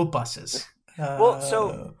school buses? Well,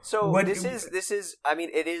 so this is I mean,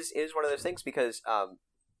 it is one of those things because I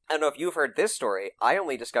don't know if you've heard this story. I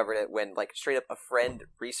only discovered it when like straight up a friend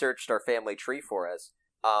researched our family tree for us.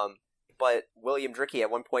 But William Drickey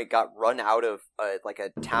at one point got run out of a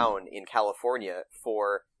town in California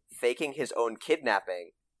for faking his own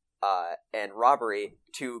kidnapping and robbery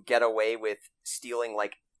to get away with stealing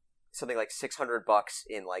like something like $600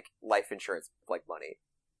 in like life insurance like money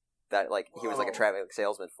that like he was like a traveling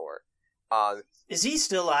salesman for. Is he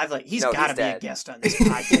still alive? Like he's No, got to he's be a dead. guest on this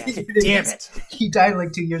podcast. Damn it! He died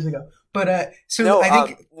like 2 years ago. But so No, I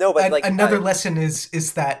think but like another lesson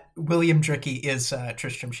is that William Drickey is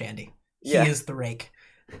Tristram Shandy. He is the rake.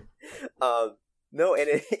 No,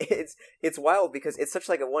 and it's wild because it's such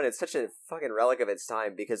like it's such a fucking relic of its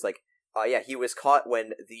time because like he was caught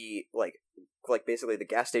when the like basically the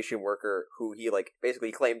gas station worker who he like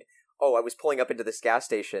basically claimed, oh, I was pulling up into this gas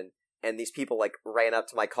station and these people like ran up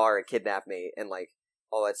to my car and kidnapped me and like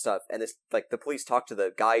all that stuff, and this like the police talked to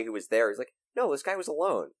the guy who was there. He's like, no, this guy was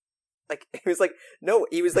alone. Like he was like, no,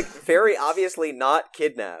 he was like very obviously not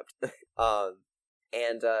kidnapped.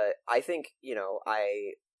 And I think, you know,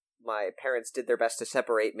 my parents did their best to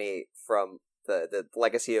separate me from the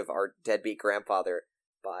legacy of our deadbeat grandfather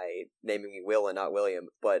by naming me Will and not William,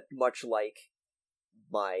 but much like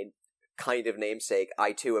my kind of namesake,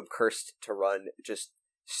 I too am cursed to run just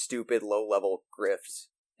stupid low-level grifts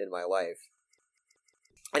in my life.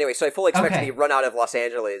 Anyway, so I fully expect to be run out of Los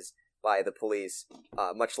Angeles by the police,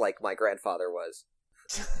 much like my grandfather was.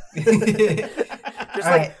 Just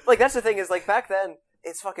like that's the thing is like back then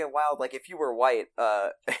it's fucking wild. Like if you were white,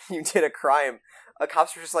 you did a crime,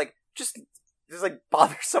 cops were just like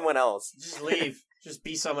bother someone else. Just leave. Just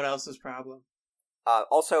be someone else's problem.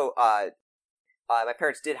 Also, my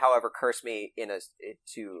parents did, however, curse me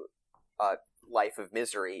into life of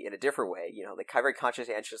misery in a different way. You know, they very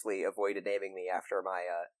conscientiously avoided naming me after my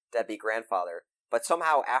deadbeat grandfather. But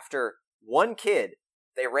somehow, after one kid,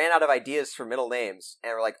 they ran out of ideas for middle names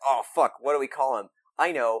and were like, "Oh fuck, what do we call him?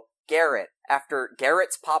 I know, Garrett, after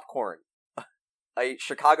Garrett's Popcorn, a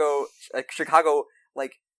Chicago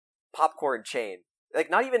like popcorn chain. Like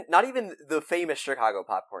not even the famous Chicago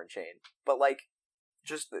popcorn chain, but like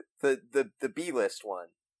just the B-list one."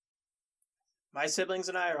 My siblings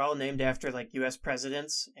and I are all named after like U.S.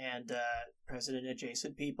 presidents and president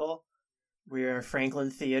adjacent people. We are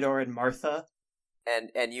Franklin, Theodore, and Martha.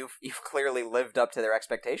 And you've clearly lived up to their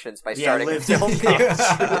expectations by starting with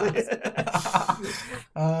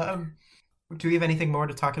do we have anything more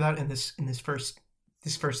to talk about in this first?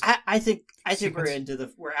 I think sequence?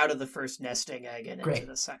 we're out of the first nesting egg and into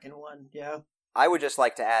the second one. Yeah. I would just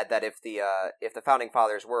like to add that if the founding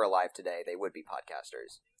fathers were alive today, they would be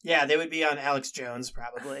podcasters. Yeah, they would be on Alex Jones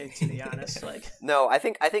probably. To be honest, like no, I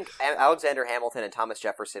think Alexander Hamilton and Thomas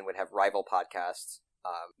Jefferson would have rival podcasts,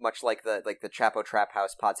 much like the Chapo Trap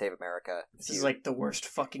House Pod Save America. This is like the worst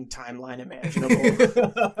fucking timeline imaginable.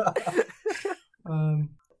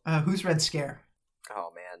 Who's Red Scare?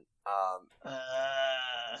 Oh man.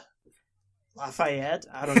 Lafayette?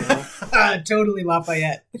 I don't know. Totally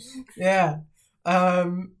Lafayette. Yeah.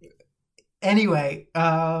 Anyway,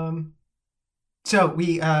 so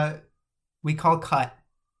we call cut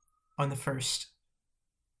on the first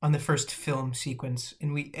film sequence,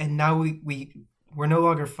 and now we're no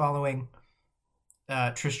longer following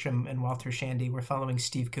Tristram and Walter Shandy. We're following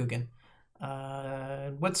Steve Coogan.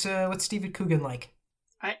 What's Steve Coogan like?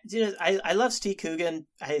 I love Steve Coogan.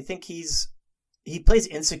 I think he plays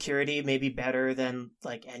insecurity maybe better than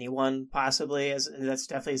like anyone possibly. That's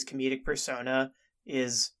definitely his comedic persona.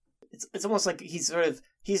 It's almost like he's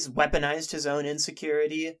weaponized his own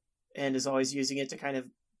insecurity and is always using it to kind of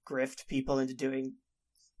grift people into doing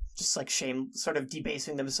just like sort of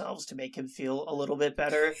debasing themselves to make him feel a little bit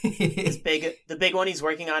better. The big one he's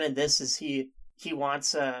working on in this is he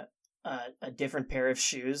wants a different pair of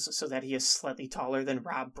shoes so that he is slightly taller than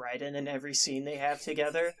Rob Brydon in every scene they have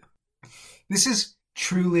together. This is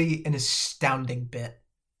truly an astounding bit.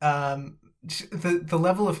 The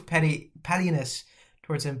level of pettiness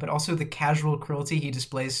towards him, but also the casual cruelty he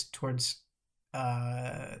displays towards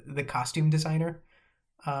the costume designer.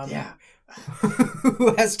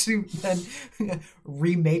 Who has to then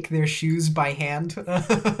remake their shoes by hand.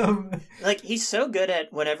 Like, he's so good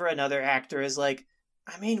at whenever another actor is like,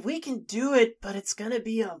 I mean, we can do it, but it's gonna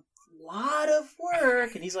be a lot of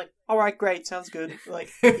work. And he's like, all right, great, sounds good. Like,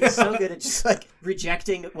 he's so good at just like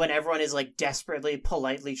rejecting when everyone is like desperately,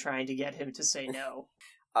 politely trying to get him to say no.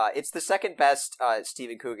 It's the second best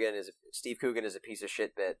Steve Coogan is a piece of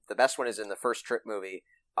shit bit. The best one is in the first Trip movie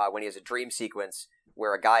when he has a dream sequence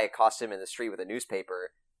where a guy accosts him in the street with a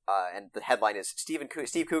newspaper, and the headline is Steve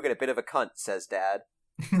Coogan, a bit of a cunt, says Dad.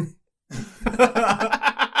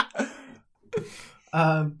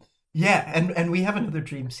 Yeah, and we have another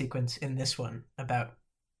dream sequence in this one about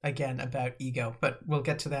ego, but we'll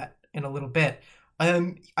get to that in a little bit.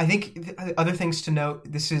 I think other things to note.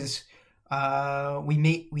 This is we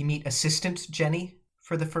meet assistant Jenny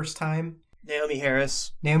for the first time. Naomi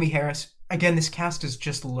Harris. Again, this cast is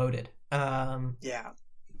just loaded. Yeah.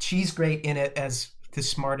 She's great in it as the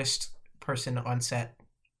smartest person on set.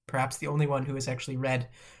 Perhaps the only one who has actually read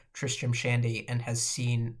Tristram Shandy and has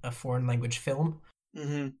seen a foreign language film.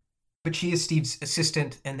 Mm-hmm. But she is Steve's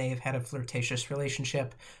assistant, and they've had a flirtatious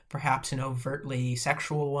relationship, perhaps an overtly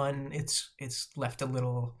sexual one. It's left a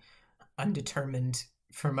little undetermined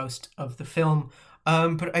for most of the film.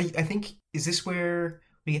 But I think, is this where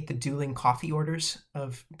we get the dueling coffee orders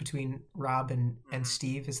between Rob and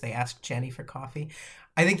Steve as they ask Jenny for coffee?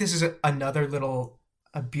 I think this is another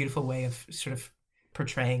a beautiful way of sort of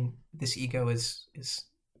portraying this ego as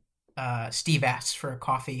Steve asks for a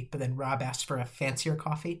coffee, but then Rob asks for a fancier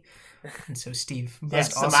coffee. And so Steve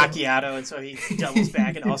must also... macchiato, and so he doubles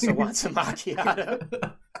back and also wants a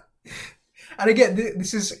macchiato. And again,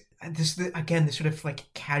 this sort of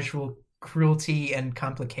like casual cruelty and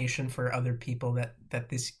complication for other people that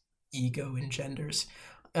this ego engenders,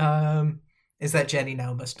 is that Jenny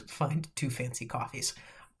now must find 2 fancy coffees.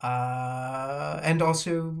 And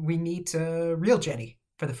also we meet real Jenny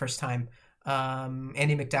for the first time.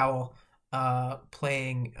 Andie MacDowell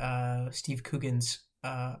playing Steve Coogan's...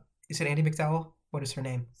 is it Andie MacDowell? What is her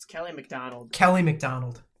name? It's Kelly MacDonald. Kelly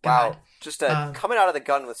MacDonald. God. Wow. Just coming out of the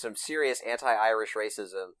gun with some serious anti-Irish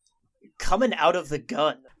racism. Coming out of the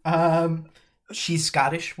gun. She's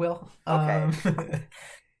Scottish, Will. Okay.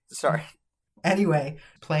 Sorry. Anyway,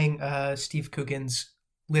 playing Steve Coogan's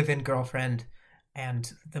live-in girlfriend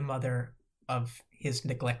and the mother of his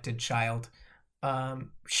neglected child.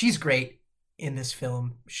 She's great in this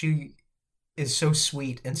film. She is so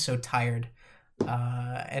sweet and so tired,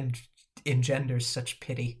 and engenders such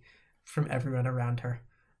pity from everyone around her.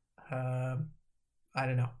 I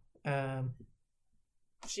don't know.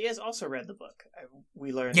 She has also read the book.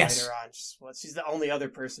 We learned yes. later on. She's the only other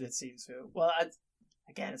person, it seems, who... Well,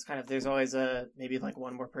 again, it's kind of... There's always maybe like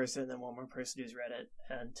one more person and then one more person who's read it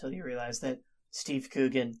until you realize that Steve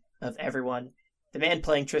Coogan, of everyone, the man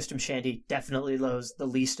playing Tristram Shandy, definitely knows the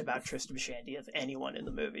least about Tristram Shandy of anyone in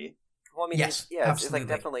the movie. Well, I mean, yes, it's like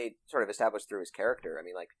definitely sort of established through his character. I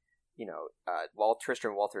mean, like,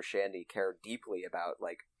 Tristram Walter Shandy cared deeply about,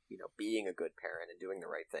 like, being a good parent and doing the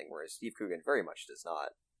right thing, whereas Steve Coogan very much does not.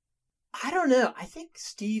 I don't know. I think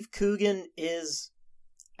Steve Coogan is...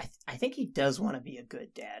 I think he does want to be a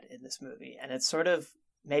good dad in this movie, and it's sort of...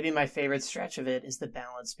 Maybe my favorite stretch of it is the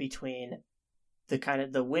balance between the kind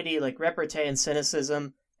of the witty, like, repartee and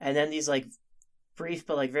cynicism, and then these, like, brief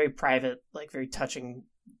but, like, very private, like, very touching,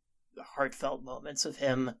 heartfelt moments of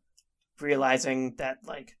him realizing that,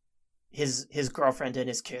 like, his girlfriend and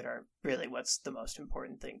his kid are really what's the most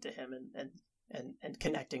important thing to him, and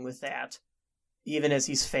connecting with that, even as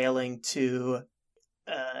he's failing to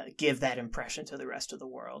give that impression to the rest of the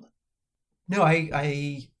world. No,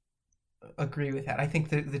 I agree with that. I think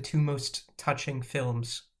the two most touching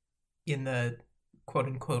films in the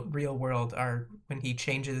quote-unquote real world are when he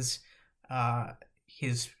changes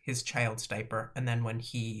his child's diaper, and then when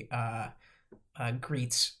he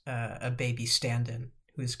greets a baby stand-in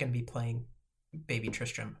who's going to be playing baby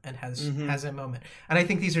Tristram and has a moment. And I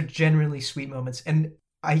think these are genuinely sweet moments. And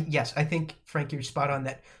I think, Frank, you're spot on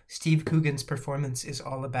that Steve Coogan's performance is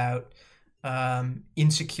all about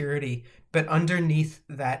insecurity. But underneath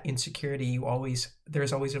that insecurity,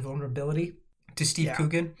 there's always a vulnerability to Steve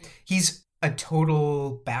Coogan. He's a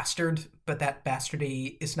total bastard, but that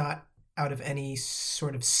bastardy is not out of any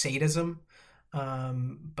sort of sadism.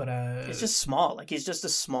 But he's just small. Like, he's just a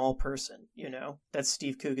small person, That's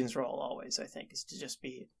Steve Coogan's role always, I think, is to just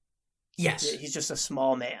be... Yes. He's just a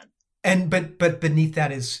small man. And but beneath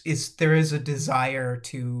that is there is a desire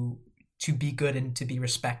to be good and to be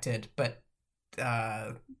respected, but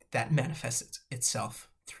that manifests itself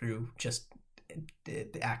through just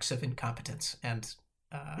the acts of incompetence and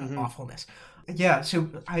awfulness. Yeah, so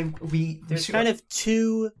there's kind of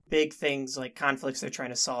two big things, like conflicts they're trying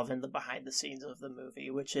to solve in the behind the scenes of the movie,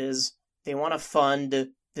 which is they want to fund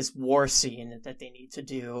this war scene that they need to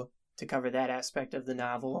do to cover that aspect of the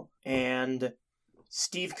novel, and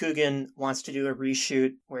Steve Coogan wants to do a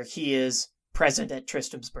reshoot where he is present at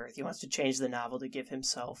Tristram's birth. He wants to change the novel to give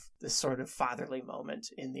himself this sort of fatherly moment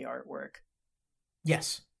in the artwork.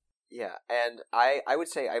 Yes. Yeah, and I would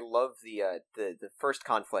say I love the first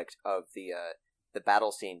conflict of the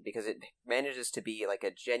battle scene, because it manages to be like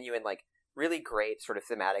a genuine, like, really great sort of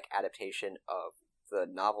thematic adaptation of the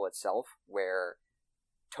novel itself, where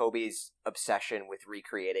Toby's obsession with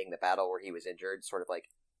recreating the battle where he was injured sort of, like,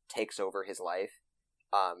 takes over his life.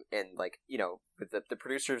 And, like, the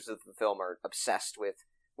producers of the film are obsessed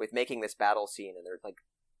with making this battle scene, and they're like,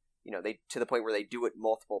 they to the point where they do it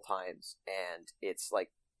multiple times, and it's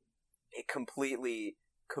like it completely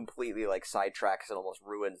like sidetracks and almost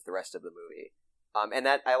ruins the rest of the movie. And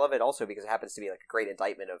that I love it also because it happens to be like a great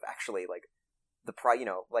indictment of actually like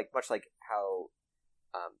like much like how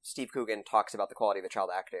Steve Coogan talks about the quality of the child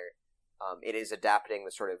actor. It is adapting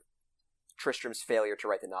the sort of Tristram's failure to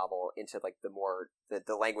write the novel into like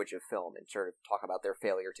the language of film, and sort of talk about their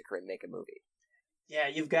failure to make a movie. Yeah,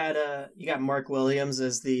 you got Mark Williams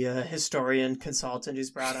as the historian consultant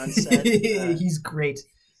who's brought on set. He's great.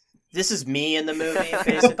 This is me in the movie,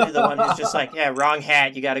 basically the one who's just like, yeah, wrong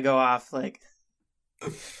hat, you got to go off. Like,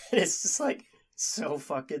 it's just like so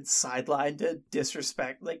fucking sidelined and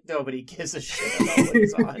disrespect. Like, nobody gives a shit about what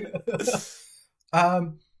he's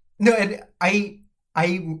on. No, and I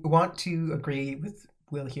want to agree with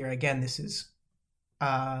Will here. Again, this is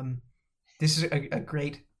a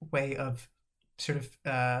great way of sort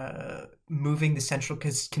of moving the central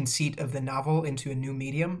conceit of the novel into a new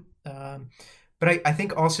medium. But I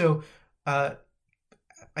think also,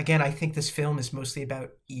 again, I think this film is mostly about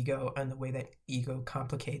ego and the way that ego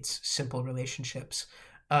complicates simple relationships.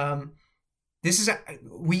 This is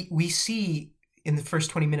we see in the first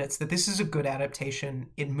 20 minutes that this is a good adaptation.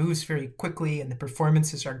 It moves very quickly and the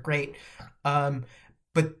performances are great.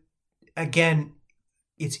 But again,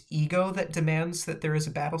 it's ego that demands that there is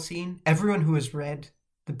a battle scene. Everyone who has read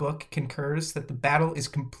the book concurs that the battle is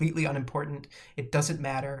completely unimportant. It doesn't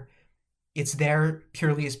matter. It's there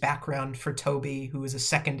purely as background for Toby, who is a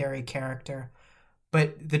secondary character.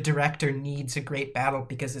 But the director needs a great battle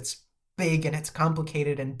because it's big and it's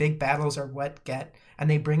complicated, and big battles are what get. And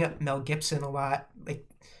they bring up Mel Gibson a lot. Like,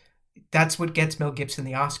 that's what gets Mel Gibson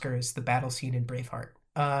the Oscar, is the battle scene in Braveheart.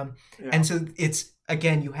 And so it's,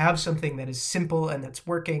 again, you have something that is simple and that's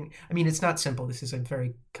working. I mean, it's not simple. This is a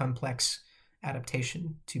very complex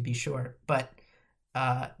adaptation, to be sure. But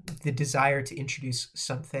the desire to introduce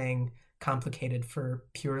something complicated for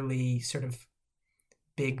purely sort of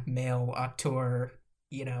big male auteur,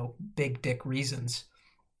 big dick reasons,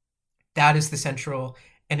 that is the central.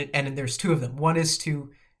 And there's two of them. One is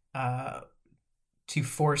to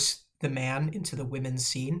force the man into the women's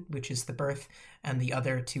scene, which is the birth, and the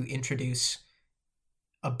other to introduce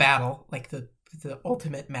a battle, like the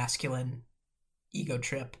ultimate masculine ego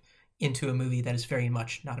trip, into a movie that is very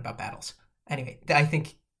much not about battles. Anyway, I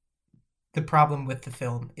think the problem with the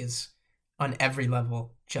film is on every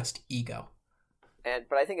level just ego.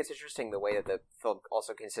 But I think it's interesting the way that the film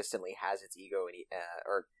also consistently has its ego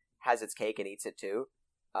or has its cake and eats it too.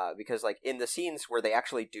 Because like in the scenes where they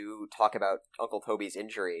actually do talk about Uncle Toby's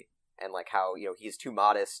injury and like how, he's too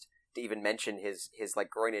modest to even mention his like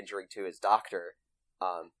groin injury to his doctor.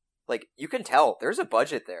 Like you can tell there's a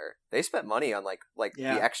budget there. They spent money on like the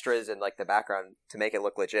extras and like the background to make it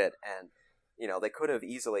look legit. And, they could have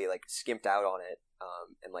easily like skimped out on it,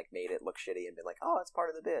 and like made it look shitty and been like, oh, it's part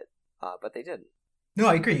of the bit. But they didn't. No,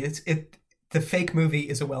 I agree. The fake movie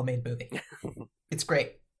is a well-made movie. It's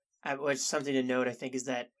great. Something to note, I think, is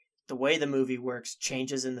that the way the movie works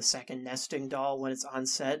changes in the second nesting doll when it's on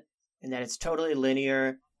set, and that it's totally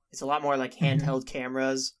linear. It's a lot more like handheld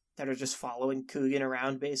cameras that are just following Coogan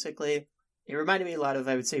around, basically. It reminded me a lot of,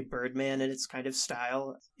 I would say, Birdman in its kind of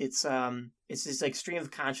style. It's these like stream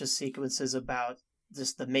of conscious sequences about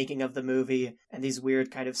just the making of the movie and these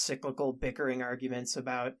weird kind of cyclical bickering arguments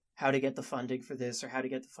about how to get the funding for this or how to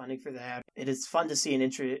get the funding for that. It is fun to see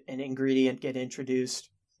an ingredient get introduced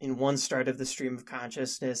in one start of the stream of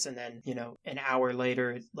consciousness, and then, an hour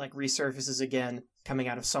later, it like resurfaces again, coming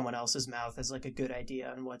out of someone else's mouth as like a good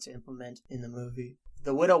idea on what to implement in the movie.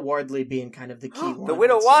 The Widow Wardley being kind of the key one. The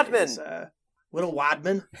Widow Wadman! Widow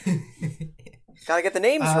Wadman? Gotta get the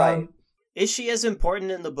names right. Is she as important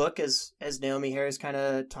in the book as Naomi Harris kind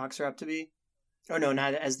of talks her up to be? Oh no,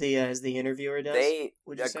 not as the interviewer does. A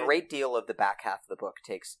great deal of the back half of the book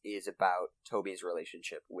is about Toby's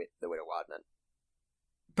relationship with the Widow Wadman.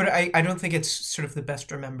 But I don't think it's sort of the best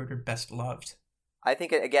remembered or best loved. I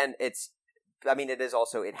think, it is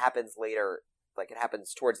also, it happens later, like it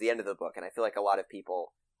happens towards the end of the book, and I feel like a lot of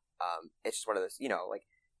people, it's just one of those, like,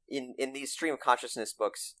 in these stream of consciousness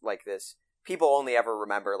books like this, people only ever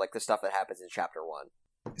remember, like, the stuff that happens in chapter 1.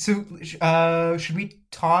 So, should we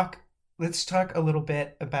let's talk a little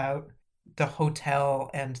bit about the hotel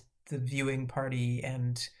and the viewing party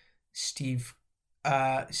and Steve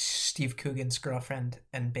Coogan's girlfriend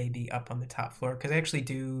and baby up on the top floor, because I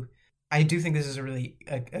do think this is a really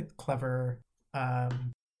a clever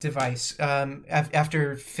device.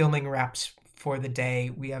 After filming wraps for the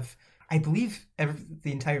day, we have, I believe,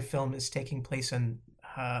 the entire film is taking place in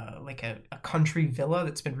like a country villa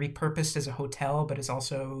that's been repurposed as a hotel, but is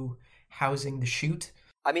also housing the shoot.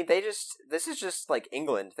 I mean, this is just like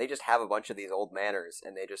England. They just have a bunch of these old manors,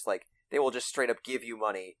 and they will just straight up give you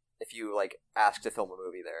money if you like ask to film a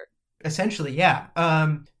movie there. Essentially, yeah.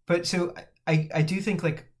 But so I do think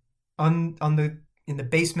like in the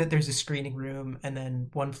basement there's a screening room, and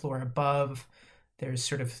then one floor above there's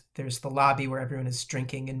the lobby where everyone is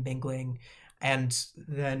drinking and mingling, and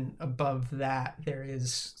then above that there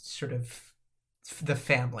is sort of the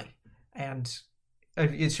family. And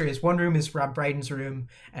one room is Rob Brydon's room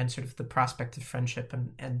and sort of the prospect of friendship,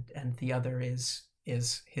 and the other is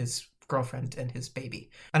his girlfriend and his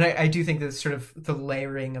baby. And I do think that sort of the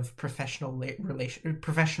layering of professional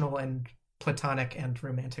and platonic and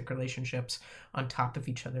romantic relationships on top of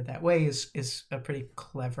each other that way is a pretty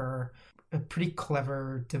clever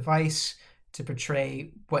device to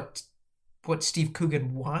portray what Steve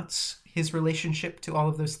Coogan wants his relationship to all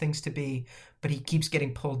of those things to be, but he keeps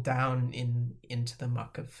getting pulled down into the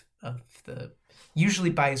muck of the, usually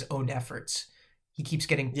by his own efforts. He keeps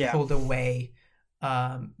getting pulled away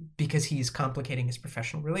because he's complicating his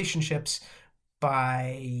professional relationships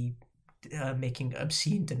by making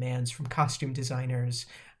obscene demands from costume designers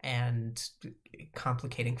and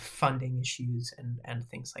complicating funding issues and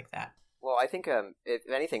things like that. Well, I think, if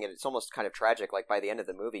anything, it's almost kind of tragic. Like, by the end of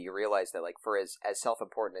the movie, you realize that, like, for as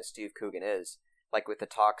self-important as Steve Coogan is, like, with the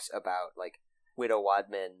talks about, like, Widow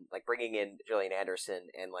Wadman, like bringing in Gillian Anderson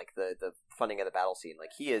and like the funding of the battle scene,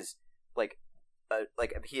 like he is like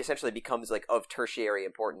he essentially becomes like of tertiary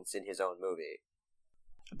importance in his own movie.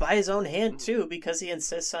 By his own hand, too, because he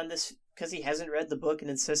insists on this, because he hasn't read the book and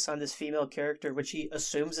insists on this female character, which he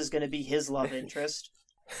assumes is going to be his love interest.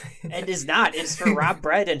 And is not. It's for Rob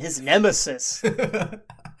Brydon, his nemesis.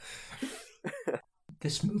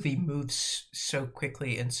 This movie moves so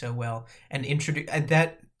quickly and so well, and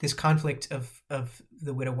this conflict of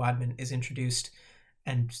the Widow Wadman is introduced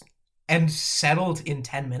and settled in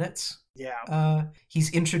 10 minutes. Yeah. He's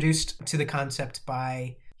introduced to the concept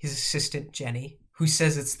by his assistant Jenny, who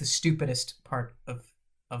says it's the stupidest part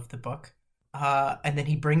of the book. And then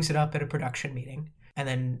he brings it up at a production meeting and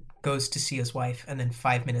then goes to see his wife, and then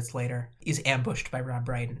 5 minutes later is ambushed by Rob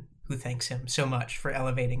Brydon, who thanks him so much for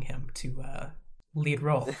elevating him to lead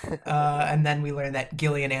role. And then we learn that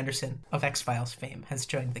Gillian Anderson of X-Files fame has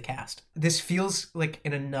joined the cast. This feels like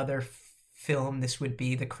in another film this would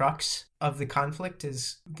be the crux of the conflict,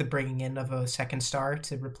 is the bringing in of a second star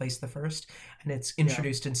to replace the first, and it's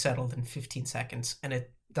introduced and settled in 15 seconds, and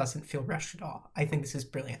it doesn't feel rushed at all. I think this is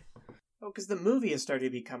brilliant. Oh, because the movie has started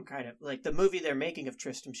to become kind of like the movie they're making of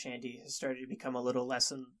Tristram Shandy has started to become a little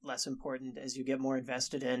less and less important as you get more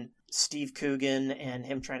invested in Steve Coogan and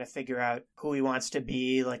him trying to figure out who he wants to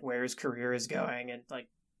be, like where his career is going, and like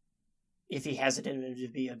if he has it in him to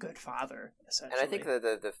be a good father, essentially. And I think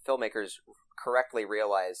the filmmakers correctly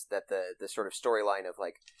realized that the sort of storyline of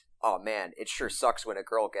like, oh man, it sure sucks when a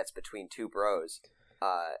girl gets between two bros,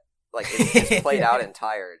 like it's played out and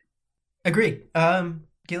tired. Agreed.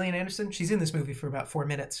 Gillian Anderson, she's in this movie for about 4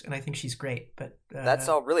 minutes, and I think she's great. But that's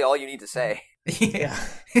all you need to say. Yeah,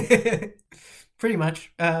 pretty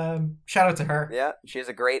much. Shout out to her. Yeah, she has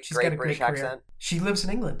a great British accent. She lives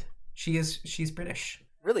in England. She's British.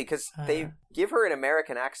 Really, because they give her an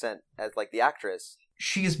American accent as like the actress.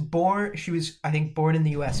 She was, I think, born in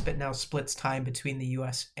the U.S., but now splits time between the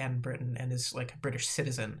U.S. and Britain, and is like a British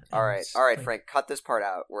citizen. All right, like, Frank, cut this part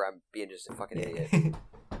out where I'm being just a fucking idiot.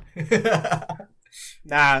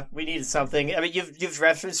 Nah, we needed something. I mean, you've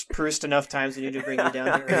referenced Proust enough times. We need to bring you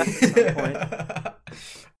down to earth at some point.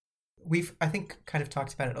 We've, I think, kind of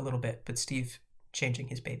talked about it a little bit, but Steve changing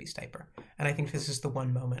his baby's diaper, and I think this is the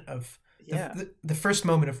one moment of the first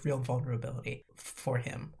moment of real vulnerability for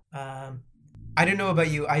him. I don't know about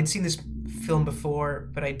you. I'd seen this film before,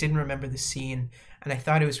 but I didn't remember the scene, and I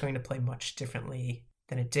thought it was going to play much differently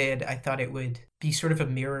than it did. I thought it would be sort of a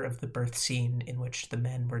mirror of the birth scene, in which the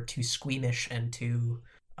men were too squeamish and too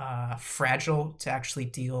fragile to actually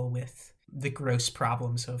deal with the gross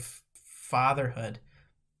problems of fatherhood.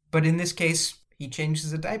 But in this case, he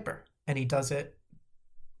changes a diaper, and he does it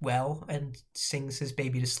well and sings his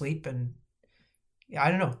baby to sleep. And I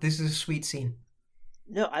don't know, this is a sweet scene.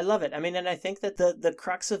 No, I love it. I mean, and I think that the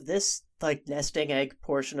crux of this like nesting egg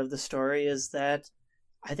portion of the story is that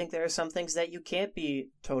I think there are some things that you can't be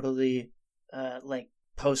totally like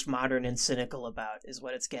postmodern and cynical about, is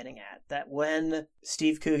what it's getting at. That when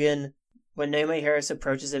Naomi Harris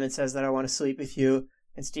approaches him and says that I want to sleep with you,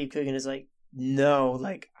 and Steve Coogan is like, no,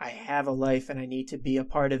 like I have a life and I need to be a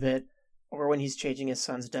part of it, or when he's changing his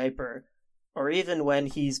son's diaper, or even when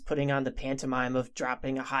he's putting on the pantomime of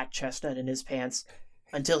dropping a hot chestnut in his pants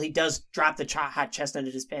until he does drop the hot chestnut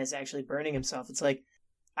in his pants, actually burning himself. It's like,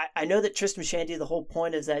 I know that Tristram Shandy, the whole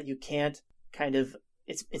point is that you can't kind of,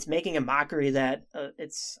 it's making a mockery that I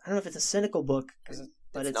don't know if it's a cynical book,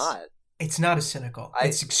 but it's not. It's not a cynical.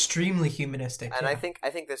 It's extremely humanistic. And yeah. I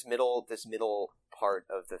think this middle part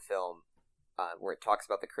of the film, where it talks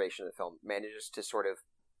about the creation of the film, manages to sort of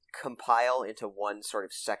compile into one sort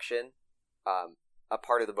of section, a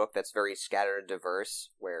part of the book that's very scattered and diverse,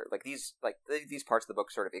 where these parts of the book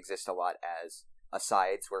sort of exist a lot as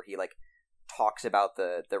asides, where he like talks about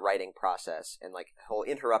the writing process and like he'll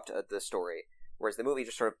interrupt the story, whereas the movie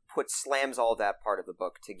just sort of slams all of that part of the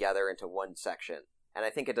book together into one section. And I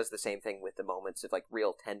think it does the same thing with the moments of like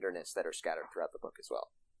real tenderness that are scattered throughout the book as well.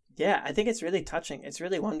 Yeah, I think it's really touching. It's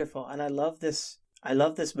really wonderful, and I love this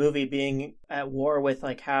movie being at war with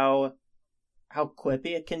like how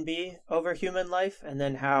quippy it can be over human life, and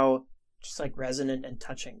then how just like resonant and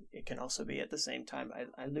touching it can also be at the same time.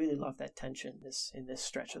 I really love that tension in this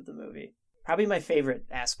stretch of the movie. Probably my favorite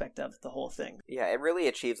aspect of the whole thing. Yeah, it really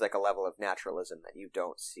achieves like a level of naturalism that you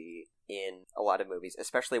don't see in a lot of movies,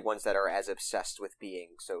 especially ones that are as obsessed with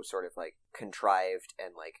being so sort of like contrived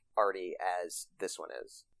and like arty as this one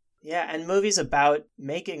is. Yeah, and movies about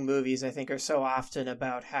making movies, I think, are so often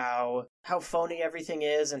about how phony everything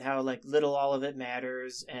is and how like little all of it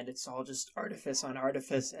matters, and it's all just artifice on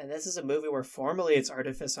artifice. And this is a movie where formally it's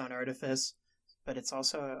artifice on artifice, but it's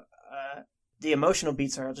also the emotional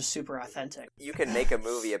beats are just super authentic. You can make a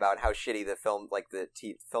movie about how shitty the film, like the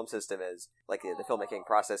film system is, like the filmmaking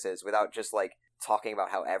process is, without just like talking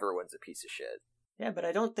about how everyone's a piece of shit. Yeah, but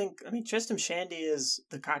I don't think, Tristram Shandy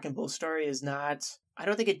the cock and bull story is not, I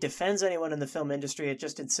don't think it defends anyone in the film industry. It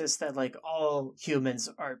just insists that like all humans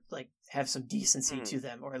are like, have some decency to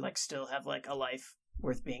them, or like still have like a life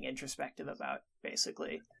worth being introspective about,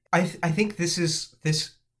 basically. I think this is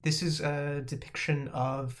a depiction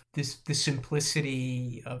of the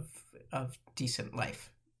simplicity of decent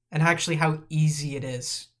life, and actually how easy it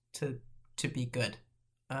is to be good.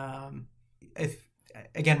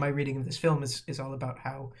 Again, my reading of this film is all about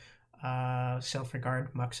how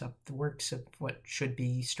self-regard mucks up the works of what should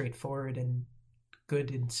be straightforward and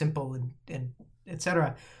good and simple and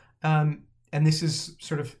etc. And this is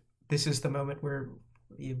the moment where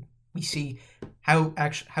we see how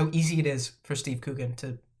easy it is for Steve Coogan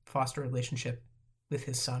to foster a relationship with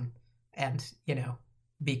his son, and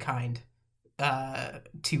be kind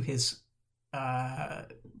to his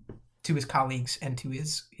colleagues and to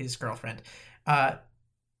his girlfriend.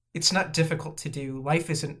 It's not difficult to do. Life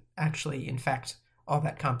isn't actually, in fact, all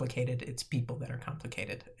that complicated. It's people that are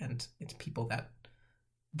complicated, and it's people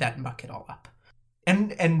that muck it all up.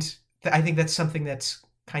 And I think that's something that's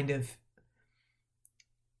kind of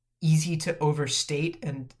easy to overstate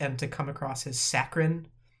and to come across as saccharine.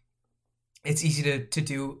 It's easy to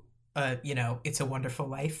do, It's a Wonderful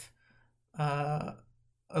Life a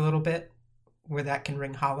little bit, where that can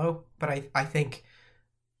ring hollow. But I think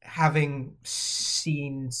having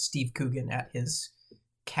seen Steve Coogan at his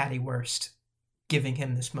catty worst, giving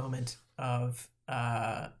him this moment of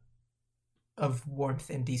warmth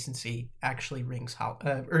and decency actually rings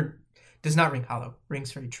hollow, or does not ring hollow,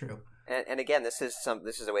 rings very true. And again, this is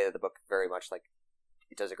a way that the book very much like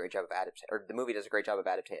it does a great job of the movie does a great job of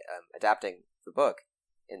adapting the book,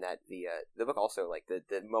 in that the book also, like the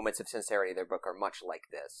moments of sincerity of their book are much like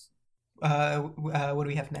this. What do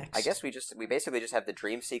we have next? I guess we basically just have the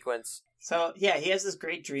dream sequence. So yeah, he has this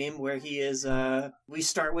great dream where he is. We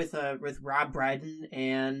start with Rob Brydon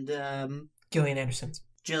and Gillian Anderson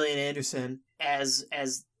as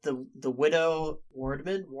the widow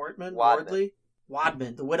Wadman,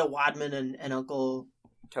 the widow Wadman and Uncle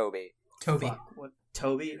Toby. Fuck, what,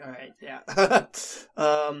 Toby? All right, yeah.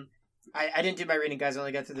 I didn't do my reading, guys. I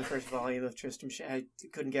only got through the first volume of Tristram Shandy. I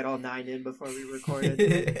couldn't get all 9 in before we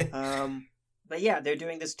recorded. But yeah, they're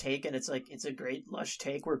doing this take, and it's a great lush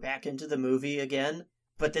take. We're back into the movie again,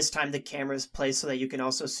 but this time the camera's placed so that you can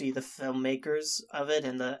also see the filmmakers of it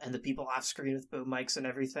and the people off screen with boom mics and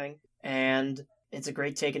everything. And it's a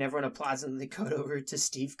great take, and everyone applauds, and they cut over to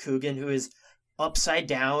Steve Coogan, who is upside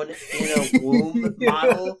down in a womb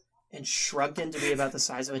model and shrunken to be about the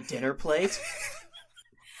size of a dinner plate.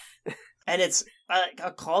 And it's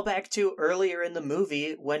a callback to earlier in the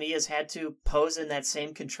movie when he has had to pose in that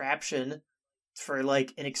same contraption for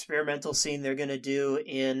like an experimental scene they're going to do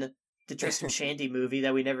in the Tristram Shandy movie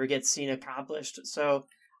that we never get seen accomplished. So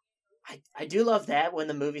I do love that when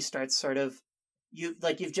the movie starts sort of,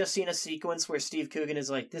 you've just seen a sequence where Steve Coogan is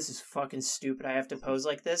like, this is fucking stupid, I have to pose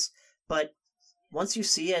like this. But once you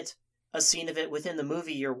see a scene of it within the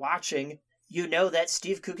movie you're watching, you know that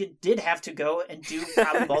Steve Coogan did have to go and do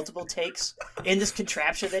probably multiple takes in this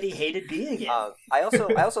contraption that he hated being in. I also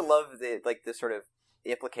love the sort of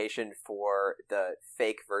implication for the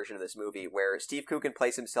fake version of this movie where Steve Coogan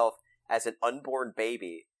plays himself as an unborn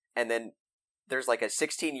baby, and then there's like a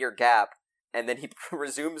 16-year gap, and then he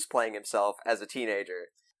resumes playing himself as a teenager.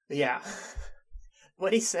 Yeah.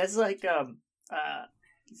 What he says, like,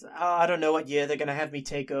 I don't know what year they're going to have me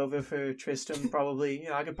take over for Tristram, probably.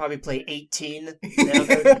 I could probably play 18.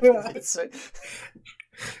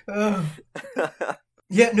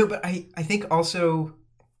 Yeah, no, but I think also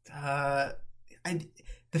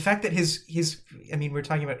the fact that we're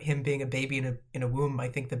talking about him being a baby in a womb. I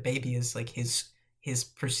think the baby is like his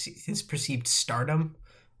perceived stardom,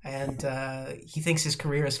 and he thinks his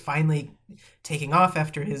career is finally taking off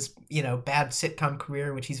after his bad sitcom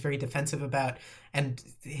career, which he's very defensive about. And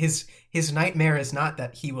his nightmare is not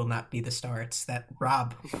that he will not be the star; it's that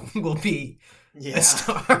Rob will be a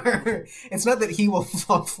star. It's not that he will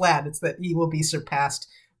fall flat; it's that he will be surpassed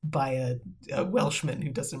by a Welshman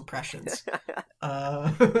who does impressions.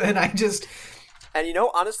 And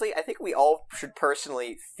honestly, I think we all should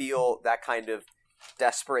personally feel that kind of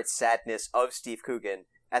desperate sadness of Steve Coogan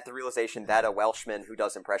at the realization that a Welshman who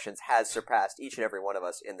does impressions has surpassed each and every one of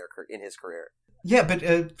us in his career. Yeah, but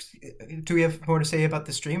do we have more to say about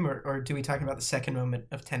this dream, or do we talk about the second moment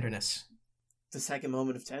of tenderness? The second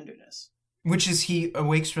moment of tenderness, which is he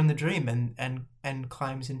awakes from the dream and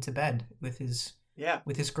climbs into bed with his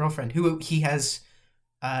with his girlfriend, who he has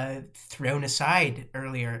thrown aside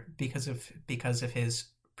earlier because of his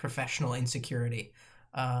professional insecurity.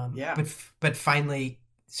 But finally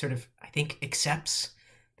sort of, I think, accepts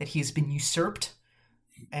that he's been usurped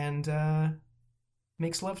and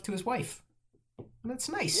makes love to his wife. And that's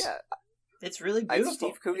nice. Yeah. It's really beautiful.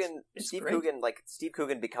 Steve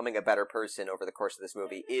Coogan becoming a better person over the course of this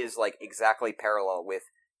movie is like exactly parallel with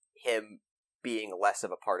him being less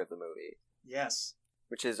of a part of the movie. Yes.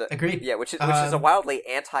 Which is agreed. Yeah, which is a wildly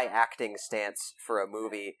anti-acting stance for a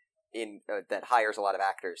movie that hires a lot of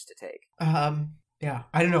actors to take. Yeah,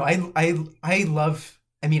 I don't know. I love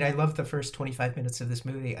the first 25 minutes of this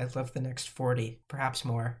movie. I love the next 40, perhaps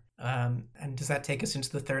more. And does that take us into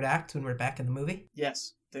the third act when we're back in the movie?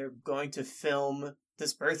 Yes. They're going to film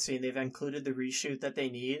this birth scene. They've included the reshoot that they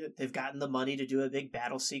need. They've gotten the money to do a big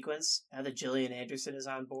battle sequence now that Gillian Anderson is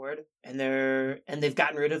on board. And they've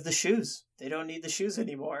gotten rid of the shoes. They don't need the shoes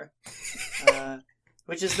anymore.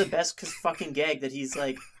 Which is the best fucking gag, that he's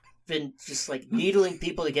like been just like needling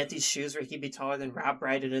people to get these shoes where he can be taller than Rob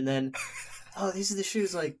Brydon, and then, oh, these are the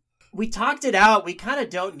shoes, like, we talked it out. We kind of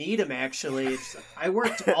don't need them, actually. It's like, I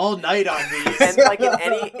worked all night on these. And like in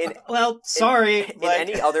any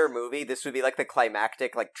other movie, this would be like the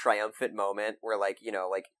climactic, like triumphant moment where, like, you know,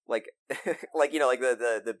 like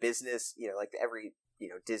the business, you know, like every, you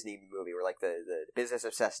know, Disney movie where like the business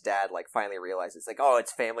obsessed dad like finally realizes like, oh,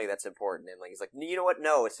 it's family that's important, and like he's like, you know what?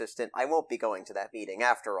 No, assistant, I won't be going to that meeting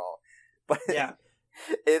after all. But yeah,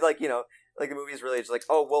 it, like, you know, like the movie is really just like,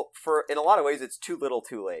 oh well, for in a lot of ways it's too little,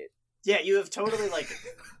 too late. Yeah, you have totally, like,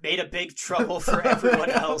 made a big trouble for everyone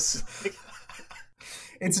else.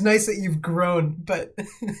 It's nice that you've grown, but...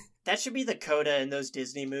 That should be the coda in those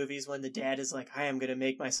Disney movies when the dad is like, I am going to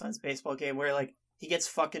make my son's baseball game, where, like, he gets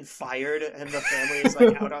fucking fired and the family is,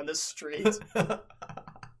 like, out on the street.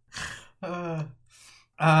 But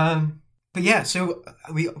yeah, so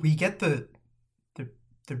we get the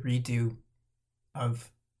redo of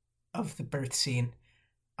the birth scene.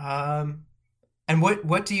 And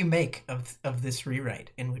what do you make of this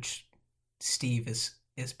rewrite in which Steve is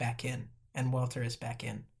back in and Walter is back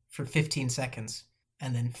in for 15 seconds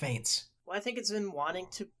and then faints? Well, I think it's in wanting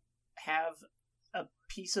to have a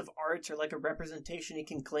piece of art or like a representation he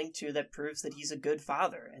can cling to that proves that he's a good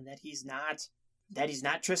father, and that he's not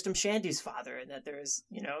Tristram Shandy's father, and that there's,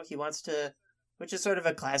 you know, he wants to, which is sort of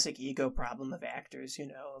a classic ego problem of actors, you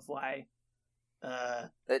know, of why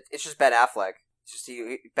it's just Ben Affleck. Just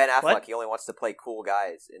Ben Affleck, what? He only wants to play cool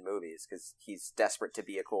guys in movies because he's desperate to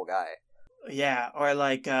be a cool guy. Yeah, or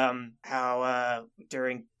like how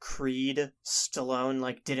during Creed, Stallone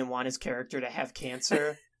like didn't want his character to have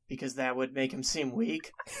cancer because that would make him seem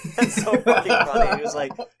weak. That's so fucking funny. He was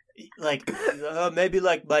like maybe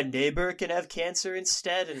like my neighbor can have cancer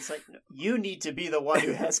instead, and it's like, no, you need to be the one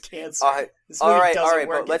who has cancer. All right,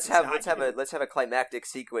 but let's have a climactic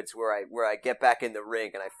sequence where I get back in the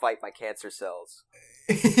ring and I fight my cancer cells.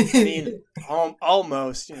 I mean,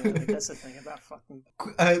 almost. You know, like, that's the thing about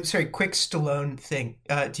fucking. Sorry, quick Stallone thing.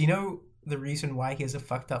 Do you know the reason why he has a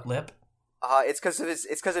fucked up lip? It's because of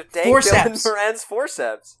Dave Dylan Moran's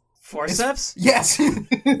forceps. Forceps? Yes.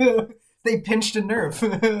 They pinched a nerve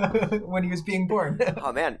when he was being born.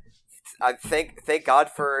 Oh man, I thank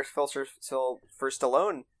God for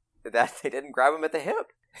Stallone that they didn't grab him at the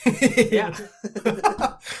hip. Yeah.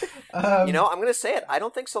 You know, I'm going to say it. I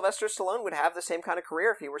don't think Sylvester Stallone would have the same kind of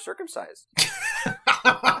career if he were circumcised.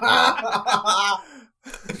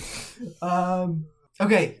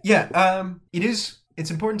 Okay, yeah.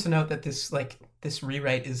 It's important to note that this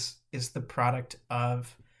rewrite is the product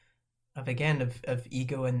of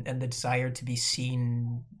ego and the desire to be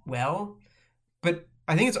seen well. But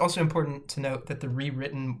I think it's also important to note that the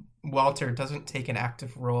rewritten Walter doesn't take an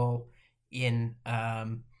active role in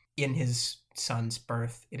his son's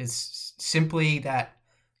birth. It is simply that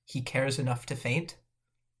he cares enough to faint,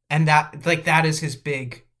 and that is his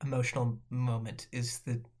big emotional moment, is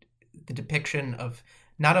the depiction of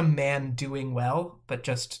not a man doing well, but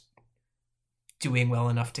just doing well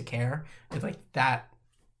enough to care. It's like that.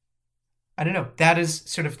 I don't know. That is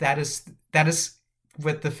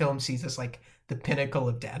what the film sees as like the pinnacle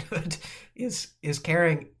of dadhood, is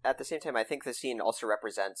caring. At the same time, I think the scene also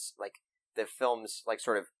represents like the film's like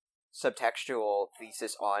sort of subtextual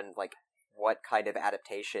thesis on like what kind of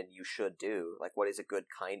adaptation you should do, like what is a good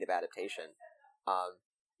kind of adaptation.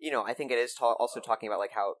 You know, I think it is also talking about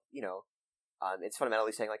like how, you know, it's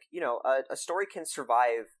fundamentally saying like, you know, a story can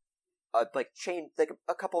survive change, like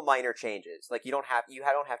a couple minor changes. Like you don't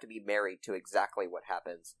have to be married to exactly what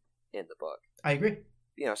happens in the book. I agree.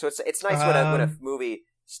 You know, so it's nice when a movie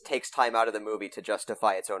takes time out of the movie to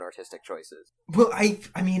justify its own artistic choices. Well, I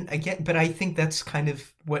mean, again, but I think that's kind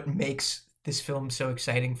of what makes this film so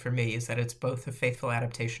exciting for me, is that it's both a faithful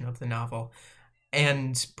adaptation of the novel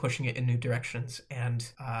and pushing it in new directions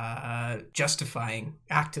and justifying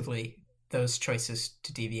actively those choices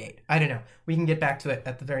to deviate. I don't know. We can get back to it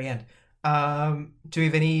at the very end. Do we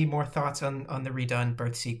have any more thoughts on the redone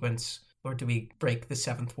birth sequence, or do we break the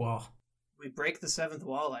seventh wall? We break the seventh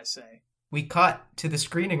wall, I say. We cut to the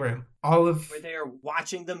screening room. Where they are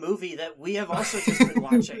watching the movie that we have also just been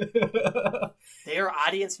watching. They are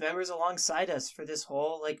audience members alongside us for this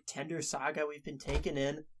whole tender saga we've been taken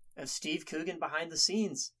in of Steve Coogan behind the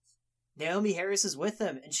scenes. Naomi Harris is with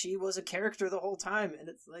them, and she was a character the whole time, and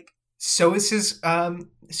it's like... So is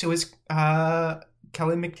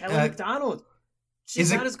Kelly MacDonald.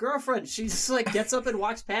 She's not his girlfriend. She just gets up and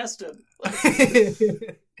walks past him.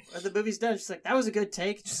 When the movie's done, she's like, "That was a good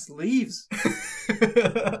take." Just leaves.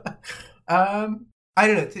 I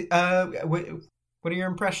don't know. What are your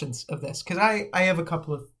impressions of this? Because I have a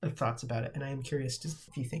couple of thoughts about it, and I am curious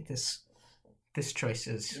if you think this choice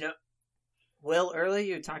is... Will,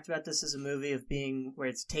 earlier you talked about this as a movie of being where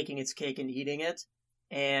it's taking its cake and eating it,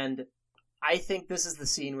 and I think this is the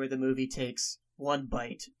scene where the movie takes one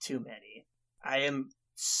bite too many. I am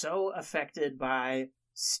so affected by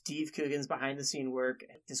Steve Coogan's behind-the-scene work,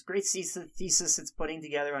 this great thesis it's putting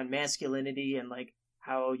together on masculinity and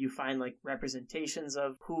how you find representations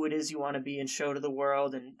of who it is you want to be and show to the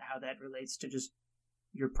world, and how that relates to just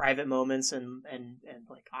your private moments and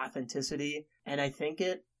authenticity. And I think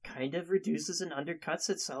it kind of reduces and undercuts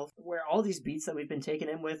itself, where all these beats that we've been taken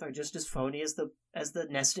in with are just as phony as the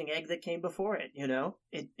nesting egg that came before it.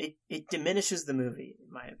 It diminishes the movie,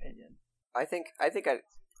 in my opinion.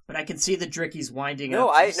 But I can see the Drickeys winding up.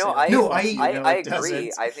 I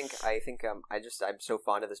agree. I'm so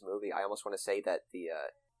fond of this movie. I almost want to say that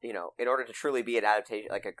in order to truly be an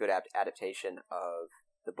adaptation, a good adaptation of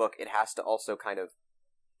the book, it has to also kind of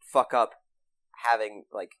fuck up having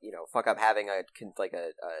a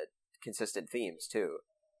consistent themes too.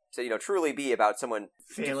 So truly be about someone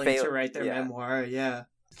failing to write their memoir. Yeah.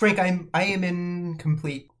 Frank, I am in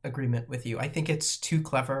complete agreement with you. I think it's too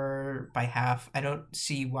clever by half. I don't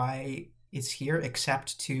see why it's here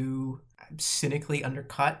except to cynically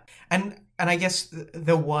undercut. And I guess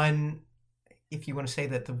the one, if you want to say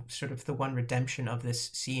that the one redemption of this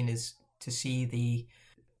scene is to see the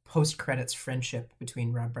post-credits friendship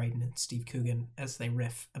between Rob Brydon and Steve Coogan as they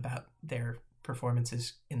riff about their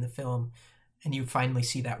performances in the film, and you finally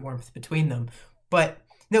see that warmth between them. But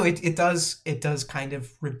no, it does kind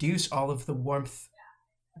of reduce all of the warmth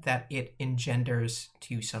that it engenders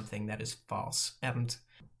to something that is false. And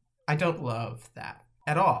I don't love that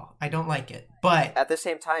at all. I don't like it. But at the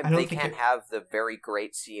same time, they can't have the very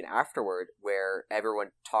great scene afterward where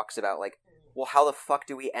everyone talks about well, how the fuck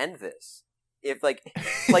do we end this? If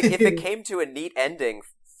if it came to a neat ending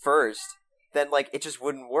first, then it just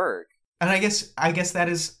wouldn't work. And I guess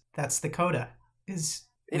that's the coda, is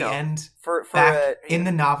we end for back in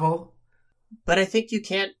the novel. But I think you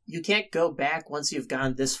can't go back once you've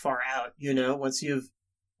gone this far out. Once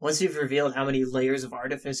you've revealed how many layers of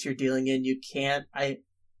artifice you're dealing in, you can't. I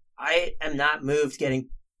am not moved getting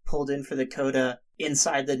pulled in for the coda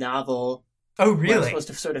inside the novel. Oh, really? I'm supposed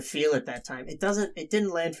to sort of feel it that time. It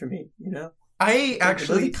didn't land for me. I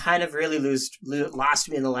actually... The movie kind of really lost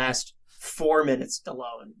me in the last 4 minutes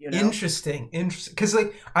alone. Interesting. Because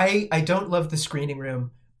I don't love the screening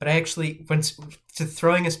room, but I actually went to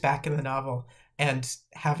throwing us back in the novel and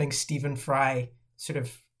having Stephen Fry sort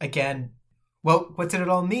of again. Well, what did it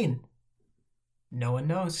all mean? No one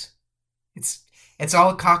knows. It's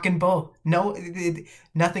all cock and bull. No,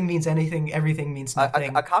 nothing means anything. Everything means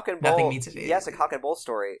nothing. A cock and bull. Nothing means yes, a cock and bull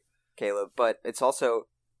story, Caleb. But it's also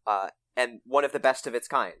and one of the best of its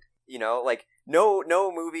kind.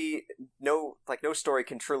 No movie, no story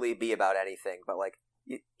can truly be about anything. But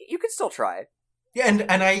you can still try. Yeah,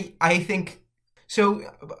 and I think so.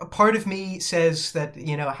 A part of me says that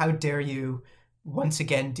how dare you once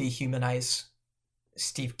again dehumanize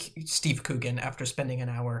Steve Coogan after spending an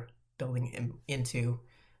hour building him into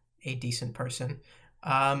a decent person.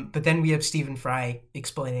 But then we have Stephen Fry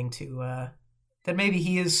explaining to that maybe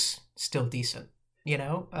he is still decent. You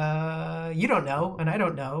don't know, and I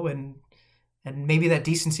don't know, and maybe that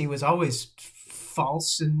decency was always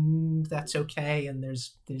false, and that's okay. And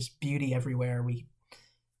there's beauty everywhere. We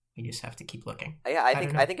just have to keep looking. Yeah,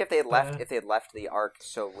 I think if they had left the arc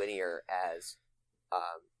so linear as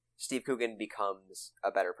Steve Coogan becomes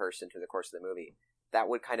a better person through the course of the movie, that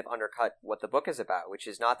would kind of undercut what the book is about, which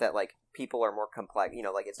is not that people are more complex.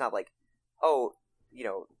 It's not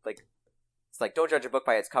It's like, don't judge a book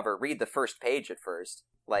by its cover. Read the first page at first.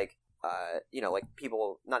 Like, like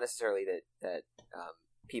people, not necessarily that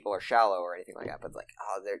people are shallow or anything like that, but like,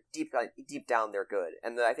 they're deep down, they're good.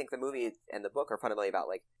 And I think the movie and the book are fundamentally about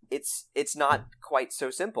like, it's not quite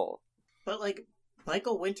so simple. But like,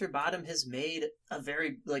 Michael Winterbottom has made a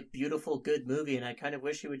very like beautiful, good movie, and I kind of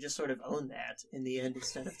wish he would just sort of own that in the end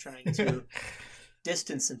instead of trying to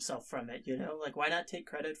distance himself from it. Like why not take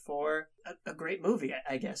credit for a great movie?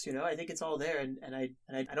 I guess I think it's all there, and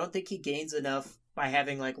I don't think he gains enough by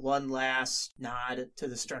having like one last nod to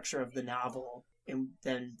the structure of the novel, and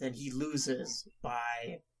then he loses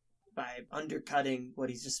by undercutting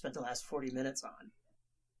what he's just spent the last 40 minutes on.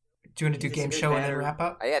 Do you want to do game show and then wrap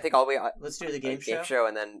up? Yeah, I think let's do the game show. Game show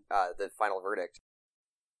and then the final verdict.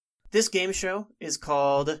 This game show is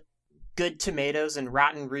called Good Tomatoes and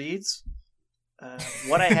Rotten Reeds.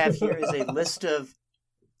 What I have here is a list of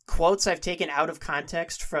quotes I've taken out of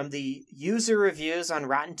context from the user reviews on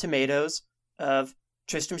Rotten Tomatoes of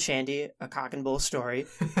Tristram Shandy, A Cock and Bull Story,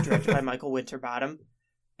 directed by Michael Winterbottom,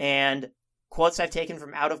 and quotes I've taken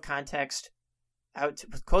from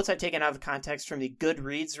quotes I've taken out of context from the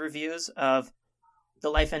Goodreads reviews of The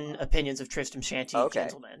Life and Opinions of Tristram Shandy,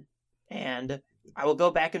 Gentleman. And I will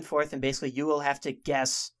go back and forth, and basically you will have to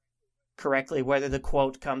guess correctly whether the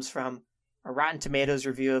quote comes from a Rotten Tomatoes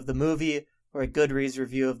review of the movie or a Goodreads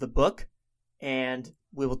review of the book. And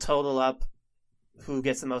we will total up who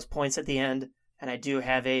gets the most points at the end. And I do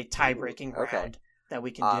have a tie-breaking round that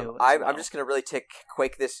we can do. I'm just going to really take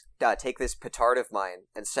this petard of mine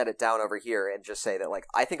and set it down over here and just say that, like,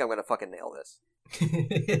 I think I'm going to fucking nail this.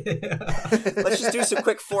 Let's just do some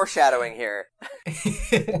quick foreshadowing here.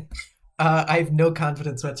 I have no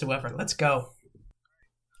confidence whatsoever. Let's go.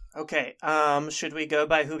 Okay, should we go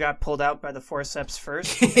by who got pulled out by the forceps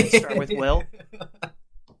first? Let's start with Will.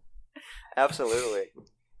 Absolutely.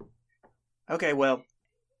 Okay, Will.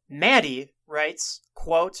 Maddie writes,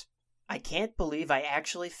 quote, I can't believe I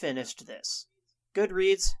actually finished this.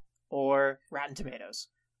 Goodreads or Rotten Tomatoes?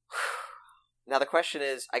 Now the question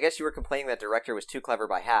is, I guess you were complaining that director was too clever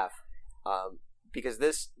by half, because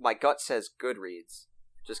my gut says Goodreads,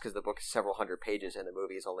 just because the book is several hundred pages and the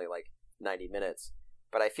movie is only like 90 minutes.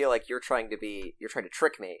 But I feel like you're trying to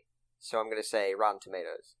trick me, so I'm going to say Rotten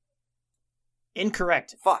Tomatoes.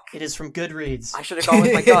 Incorrect. Fuck. It is from Goodreads. I should have gone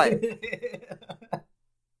with my gut.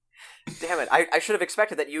 Damn it, I should have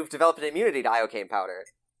expected that you've developed an immunity to iocane powder.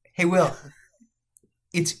 Hey, Will.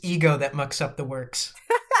 It's ego that mucks up the works.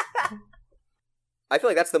 I feel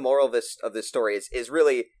like that's the moral of this story, is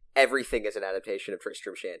really everything is an adaptation of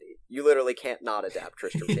Tristram Shandy. You literally can't not adapt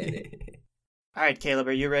Tristram Shandy. All right, Caleb,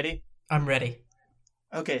 are you ready? I'm ready.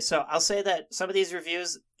 Okay, so I'll say that some of these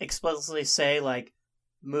reviews explicitly say, like,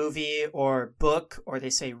 movie or book, or they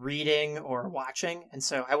say reading or watching, and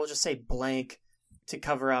so I will just say blank to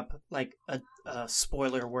cover up, like, a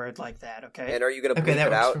spoiler word like that, okay? And are you going to bleep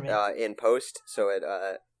it out in post, so it...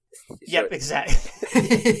 Yep, exactly.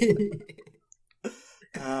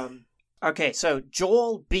 Okay, so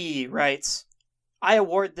Joel B. writes, I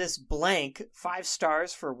award this blank 5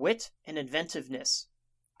 stars for wit and inventiveness.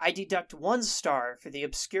 I deduct 1 star for the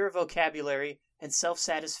obscure vocabulary and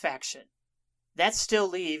self-satisfaction. That still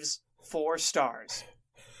leaves 4 stars.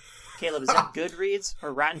 Caleb, is that Goodreads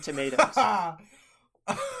or Rotten Tomatoes?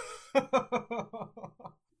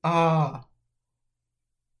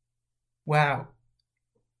 Wow.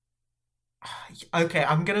 Okay,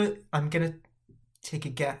 I'm gonna take a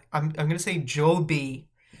guess. I'm gonna say Joel B.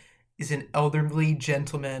 is an elderly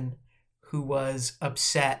gentleman who was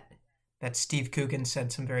upset that Steve Coogan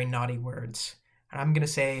said some very naughty words. And I'm gonna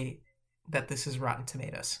say that this is Rotten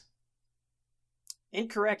Tomatoes.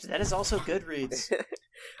 Incorrect. That is also Goodreads.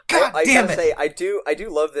 God I damn gotta it! say, I do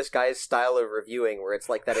love this guy's style of reviewing, where it's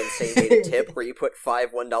like that insane way to tip, where you put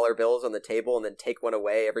 5 $1 bills on the table and then take one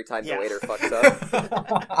away every time the waiter fucks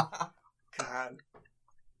up. God.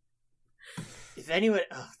 If anyone...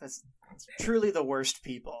 that's truly the worst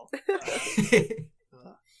people.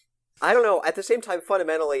 I don't know. At the same time,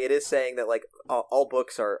 fundamentally, it is saying that, like, all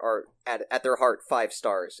books are at their heart 5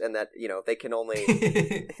 stars, and that, they can only...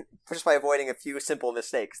 just by avoiding a few simple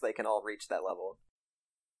mistakes, they can all reach that level.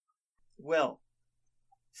 Well,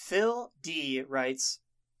 Phil D. writes,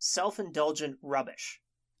 self-indulgent rubbish.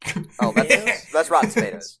 Oh, that's Rotten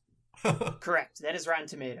Tomatoes. Correct. That is Rotten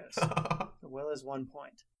Tomatoes. Will is 1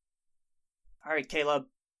 point. All right, Caleb.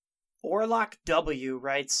 Orlock W.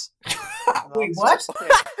 writes... Wait, what?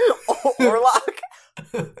 Orlock?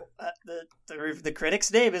 The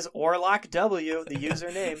critic's name is Orlock W, the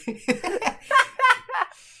username.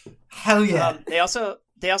 Hell yeah. They also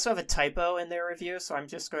have a typo in their review, so I'm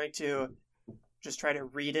just going to try to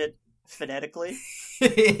read it phonetically.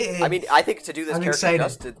 I mean, I think to do this I'm character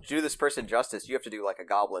excited. to do this person justice, you have to do like a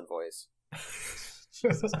goblin voice.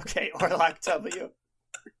 Okay, Orlock W.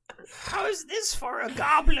 How is this for a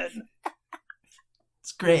goblin?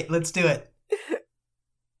 It's great. Let's do it.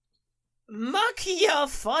 Makia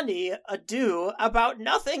funny ado about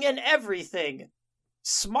nothing and everything.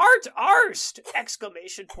 Smart arst!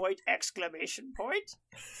 Exclamation point, exclamation point.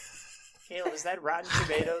 Caleb, is that Rotten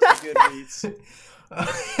Tomatoes or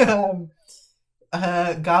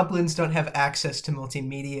Goodreads? Goblins don't have access to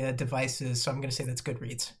multimedia devices, so I'm going to say that's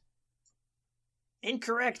Goodreads.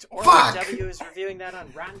 Incorrect. Fuck! Orlock W is reviewing that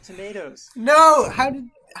on Rotten Tomatoes. No! How did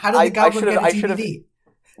the goblin get a DVD?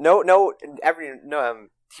 No.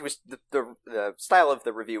 He was the style of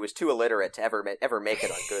the review was too illiterate to ever make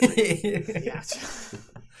it on Goodreads.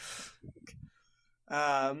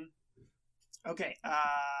 Yeah. Okay.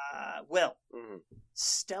 Will. Mm-hmm.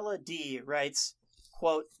 Stella D writes,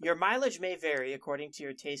 quote, "Your mileage may vary according to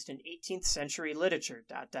your taste in 18th century literature, ...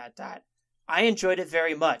 I enjoyed it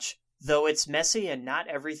very much, though it's messy and not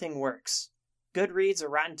everything works. Goodreads or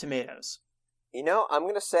Rotten Tomatoes?" You know, I'm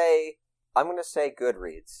gonna say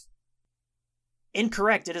Goodreads.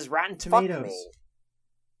 Incorrect. It is Rotten Tomatoes. Fuck me.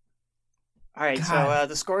 All right, God. so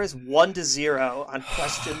the score is 1-0 on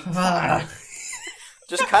question 5.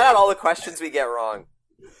 Just cut out all the questions we get wrong.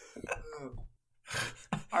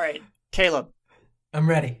 All right, Caleb. I'm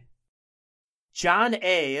ready. John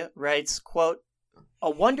A. writes, quote, "A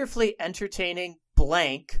wonderfully entertaining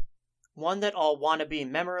blank, one that all wannabe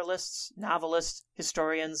memorialists, novelists,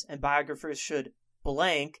 historians, and biographers should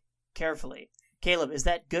blank carefully." Caleb, is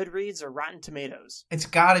that Goodreads or Rotten Tomatoes? It's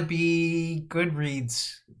gotta be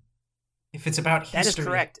Goodreads. If it's about history. That is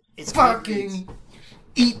correct. It's fucking Goodreads.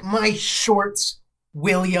 Eat my shorts,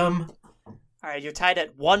 William. All right, you're tied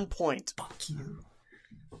at 1 point. Fuck you.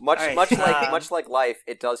 Much right, like life,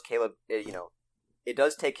 it does it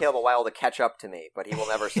does take Caleb a while to catch up to me, but he will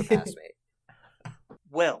never surpass me.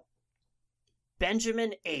 Will.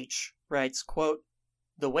 Benjamin H. writes, quote,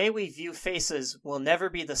 "The way we view faces will never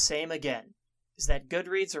be the same again." Is that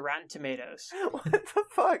Goodreads or Rotten Tomatoes? What the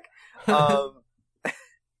fuck?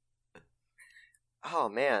 Oh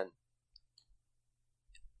man,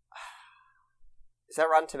 is that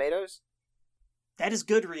Rotten Tomatoes? That is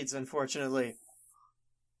Goodreads, unfortunately.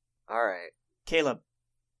 All right. Caleb.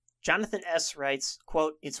 Jonathan S. writes,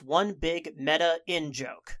 quote, "It's one big meta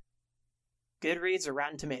in-joke." Goodreads or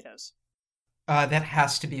Rotten Tomatoes? That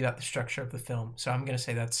has to be about the structure of the film, so I'm going to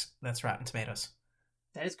say that's Rotten Tomatoes.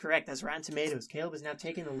 That is correct. That's Rotten Tomatoes. Caleb is now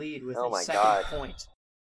taking the lead with Oh a my second God. point.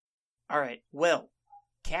 All right, Will.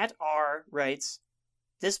 Cat R. writes,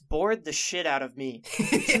 "This bored the shit out of me."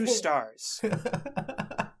 2 stars.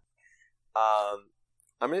 I'm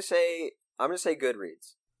gonna say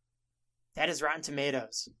Goodreads. That is Rotten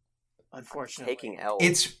Tomatoes, unfortunately. Taking L.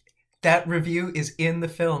 That review is in the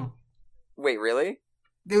film. Wait, really?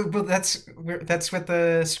 Well, that's what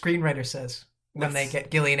the screenwriter says when they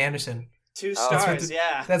get Gillian Anderson. 2 Oh. stars,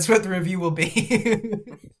 yeah. That's what the review will be.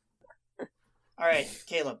 All right,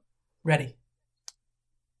 Caleb. Ready.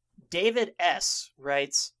 David S.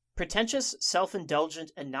 writes, "Pretentious,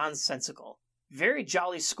 self-indulgent, and nonsensical. Very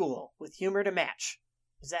jolly school, with humor to match."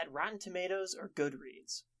 Is that Rotten Tomatoes or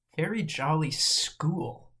Goodreads? Very jolly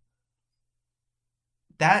school.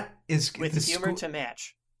 That is With the humor to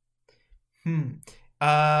match.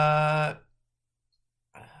 The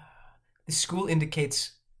school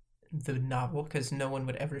indicates the novel because no one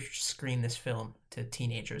would ever screen this film to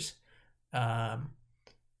teenagers. But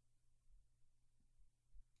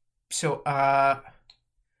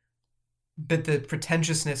the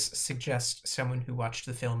pretentiousness suggests someone who watched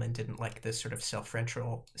the film and didn't like this sort of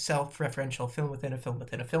self-referential film within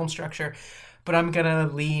a film structure. But I'm gonna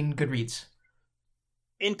lean Goodreads.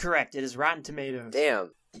 Incorrect. It is Rotten Tomatoes.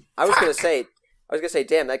 Damn. I was gonna say,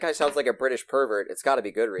 damn, that guy sounds like a British pervert. It's got to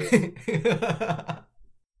be Goodreads.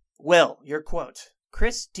 Will, your quote.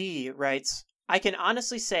 Chris D. writes, "I can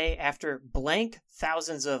honestly say after blank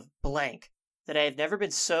thousands of blank that I have never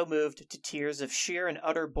been so moved to tears of sheer and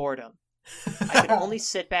utter boredom. I can only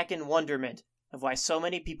sit back in wonderment of why so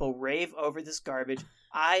many people rave over this garbage.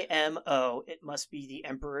 IMO, it must be the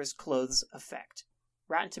Emperor's Clothes effect."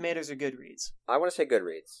 Rotten Tomatoes or Goodreads? I want to say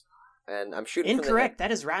Goodreads, and I'm shooting. Incorrect.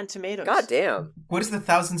 That is Rotten Tomatoes. God damn. What is the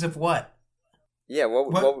thousands of what? Yeah.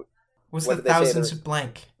 What was what the did they say thousands there? of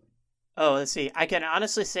blank? Oh, let's see. I can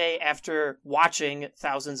honestly say after watching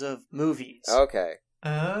thousands of movies. Okay.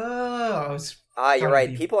 Oh, I was. You're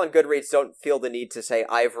right. People on Goodreads don't feel the need to say,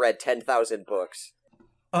 "I've read 10,000 books."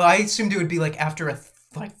 Oh, I assumed it would be like after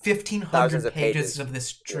like 1,500 Thousands of pages pages. of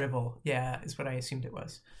this drivel. Yeah, is what I assumed it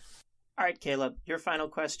was. All right, Caleb, your final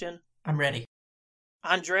question. I'm ready.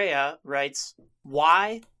 Andrea writes,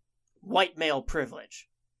 why white male privilege?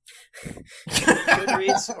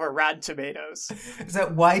 Goodreads or Rotten Tomatoes? Is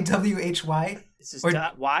that YWHY? This is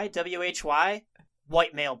YWHY,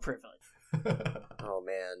 white male privilege. Oh,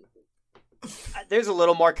 man. There's a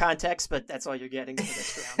little more context, but that's all you're getting for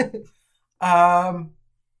this round.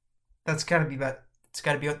 That's gotta be about. It's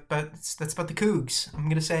gotta be about. That's about the Cougs. I'm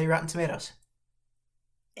gonna say Rotten Tomatoes.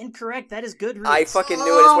 Incorrect. That is Goodreads. I fucking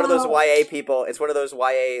knew it. It's one of those YA people. It's one of those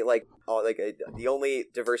YA the only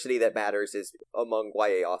diversity that matters is among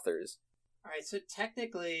YA authors. All right. So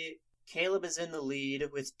technically, Caleb is in the lead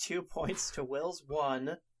with 2 points to Will's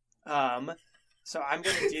 1. So I'm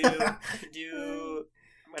gonna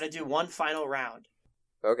do one final round.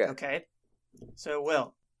 Okay. Okay. So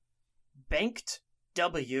Will, Banked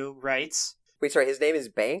W writes. Wait, sorry. His name is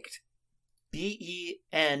Banked?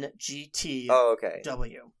 BENGT. Oh, okay.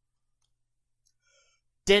 W.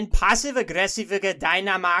 Den passive-aggressive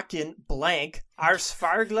dynamaken blank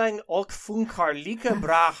arsvargling och funkar lika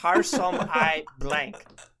bra här som I blank.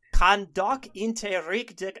 Kan dock inte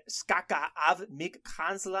riktigt skaka av mig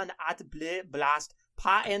känslan att bli blast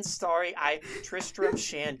på en story I Tristram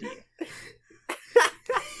Shandy.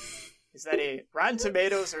 Is that a Rotten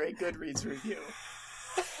Tomatoes or a Goodreads review?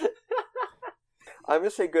 I'm going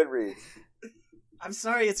to say Goodreads. I'm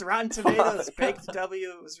sorry, it's Rotten Tomatoes. Baked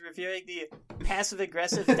W was reviewing the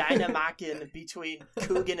passive-aggressive dynamakin between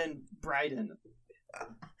Coogan and Bryden.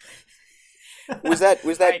 Was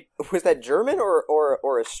that German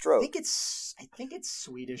or a stroke? I think it's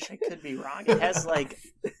Swedish. I could be wrong. It has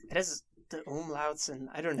the umlauts and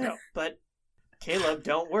I don't know. But Caleb,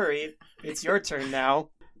 don't worry. It's your turn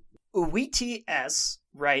now. Uwiti S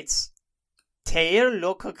writes, Teir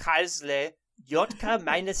lokalsle Jotka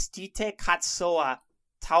meine stite katsoa,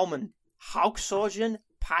 Taumen, Hauksogen,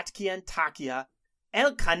 Patkian Takia,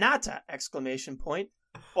 El Kanata! Exclamation point,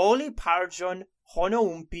 Oli Parjon,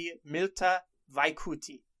 Honoumpi, Milta,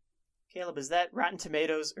 Vaikuti. Caleb, is that Rotten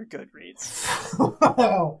Tomatoes or Goodreads?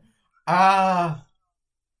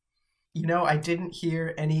 I didn't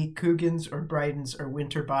hear any Coogans or Brydens or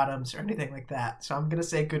Winterbottoms or anything like that, so I'm going to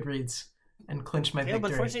say Goodreads and clinch my Caleb,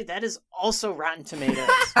 victory. Unfortunately, that is also Rotten Tomatoes.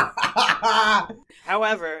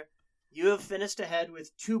 However, you have finished ahead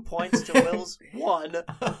with 2 points to Will's 1,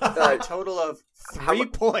 a total of 3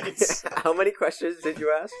 points. How many questions did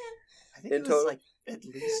you ask? I think it was total? At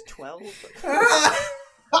least 12.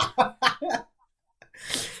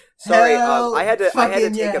 Sorry, I had to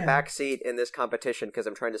take a back seat in this competition because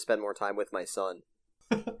I'm trying to spend more time with my son.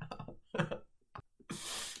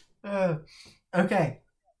 Okay,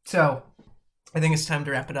 so I think it's time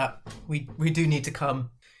to wrap it up. We do need to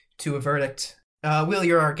come to a verdict. Will,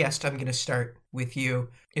 you're our guest. I'm going to start with you.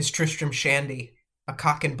 Is Tristram Shandy a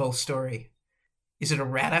cock and bull story? Is it a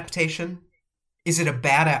rat-aptation? Is it a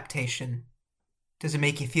bad-aptation? Does it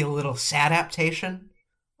make you feel a little sad-aptation?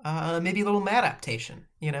 Maybe a little mad-aptation,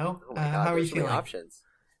 Oh my God, how are you feeling? Options.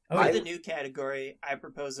 For the new category, I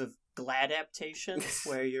propose of glad-aptation,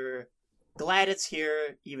 where you're glad it's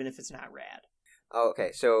here, even if it's not rad. Oh,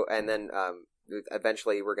 okay. So, and then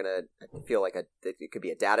eventually we're gonna feel like it could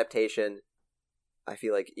be a dad-aptation. I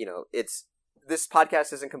feel like this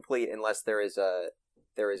podcast isn't complete unless there is a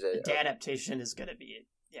dad-aptation is gonna be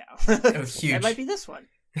huge. That might be this one.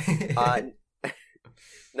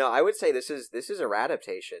 No, I would say this is a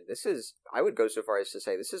rat-aptation. I would go so far as to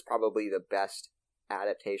say this is probably the best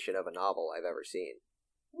adaptation of a novel I've ever seen.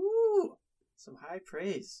 Ooh, some high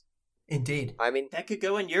praise. Indeed. I mean, that could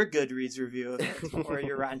go in your Goodreads review of it, or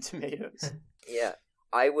your Rotten Tomatoes. Yeah,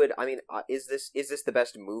 I would. I mean, is this the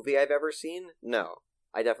best movie I've ever seen? No,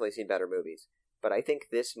 I definitely seen better movies, but I think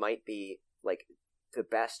this might be like the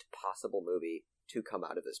best possible movie to come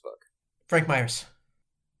out of this book. Frank Myers.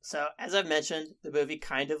 So, as I've mentioned, the movie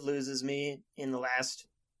kind of loses me in the last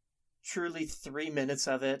truly 3 minutes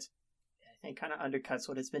of it. I think kind of undercuts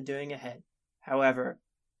what it's been doing ahead. However,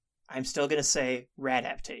 I'm still going to say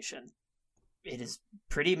Radaptation. It is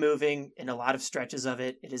pretty moving in a lot of stretches of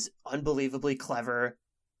it. It is unbelievably clever.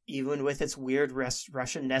 Even with its weird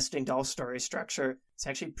Russian nesting doll story structure, it's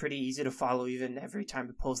actually pretty easy to follow even every time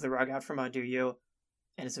it pulls the rug out from under you.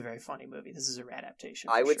 And it's a very funny movie. This is a Radaptation.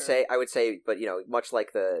 I would say, but much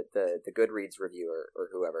like the Goodreads reviewer or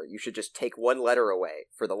whoever, you should just take one letter away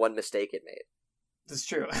for the one mistake it made. That's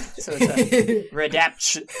true. So it's a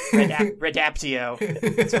Redaptio.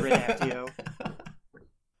 It's a Redaptio.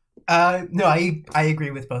 No, I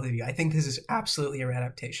agree with both of you. I think this is absolutely a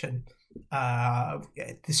Radaptation.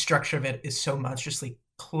 The structure of it is so monstrously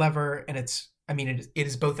clever, and it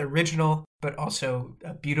is both original but also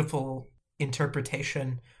a beautiful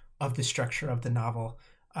interpretation of the structure of the novel.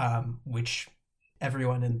 which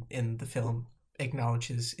everyone in the film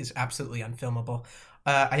acknowledges is absolutely unfilmable.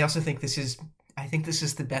 I also think this is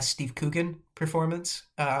the best Steve Coogan performance,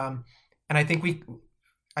 and I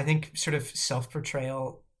think sort of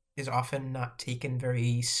self-portrayal is often not taken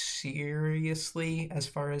very seriously as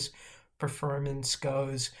far as performance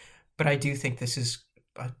goes, but I do think this is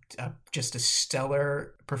just a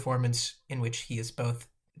stellar performance in which he is both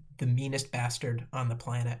the meanest bastard on the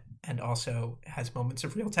planet and also has moments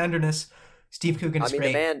of real tenderness. Steve Coogan's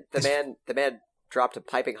great. The man dropped a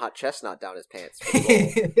piping hot chestnut down his pants.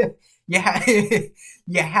 Yeah,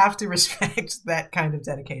 you have to respect that kind of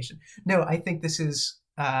dedication. No, I think this is.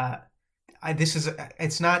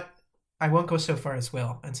 It's not. I won't go so far as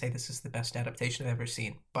Will and say this is the best adaptation I've ever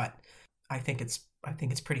seen, but I think it's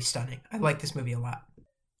pretty stunning. I like this movie a lot.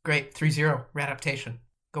 Great, 3-0 adaptation.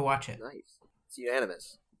 Go watch it. Nice. It's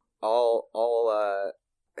unanimous.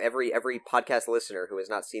 Every podcast listener who has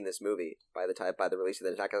not seen this movie by the release of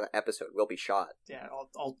the next episode will be shot. Yeah,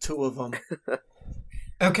 all two of them.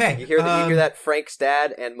 Okay. You hear that? Frank's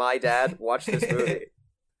dad and my dad watch this movie.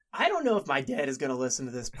 I don't know if my dad is going to listen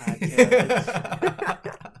to this podcast.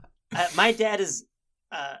 My dad is,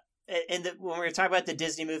 when we were talking about the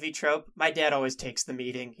Disney movie trope, my dad always takes the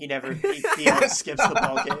meeting. He always skips the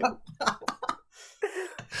ball game.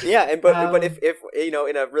 Yeah, but if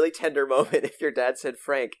in a really tender moment, if your dad said,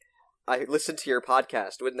 "Frank, I listened to your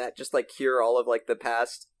podcast," wouldn't that just cure all of the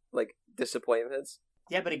past disappointments?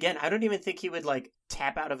 Yeah, but again, I don't even think he would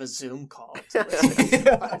tap out of a Zoom call to listen to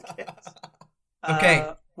the podcast.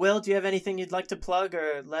 Okay. Will, do you have anything you'd like to plug,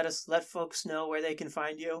 or let folks know where they can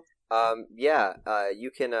find you?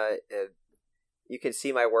 You can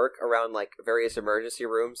see my work around various emergency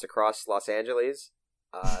rooms across Los Angeles.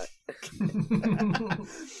 I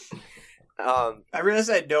realized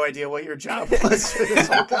I had no idea what your job was for this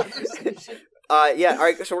whole conversation. Yeah, all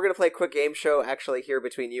right, so we're going to play a quick game show, actually, here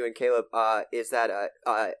between you and Caleb. Is that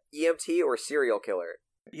EMT or serial killer?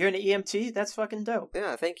 You're an EMT? That's fucking dope.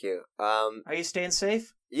 Yeah, thank you. Are you staying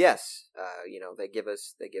safe? Yes. They give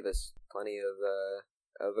us plenty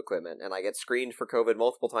of equipment, and I get screened for COVID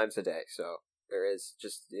multiple times a day, so there is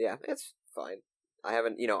it's fine. I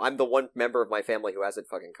haven't, I'm the one member of my family who hasn't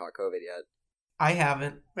fucking caught COVID yet. I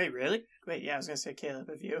haven't. Wait, really? Wait, yeah, I was gonna say, Caleb,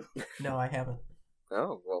 have you? No, I haven't.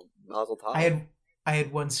 Oh, well, mazel tov. I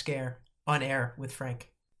had one scare on air with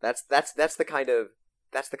Frank. That's the kind of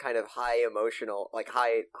high emotional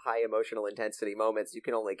intensity moments you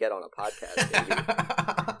can only get on a podcast, baby.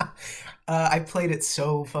 I played it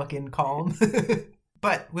so fucking calm.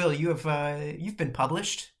 But Will, you've been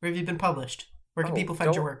published. Where have you been published? Where can people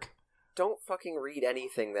find your work? Don't fucking read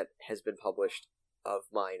anything that has been published of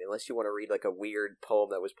mine, unless you want to read a weird poem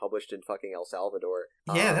that was published in fucking El Salvador.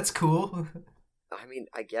 Yeah, that's cool. I mean,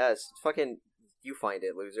 I guess. Fucking, you find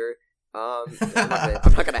it, loser. I'm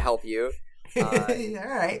not gonna help you. All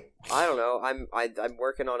right. I don't know. I'm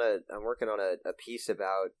working on a piece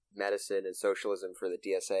about medicine and socialism for the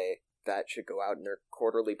DSA that should go out in their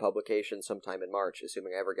quarterly publication sometime in March,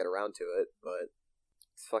 assuming I ever get around to it. But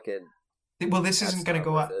it's fucking. Well, this isn't going to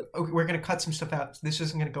go up. Okay, we're going to cut some stuff out. This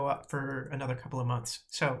isn't going to go up for another couple of months.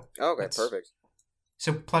 So okay, perfect.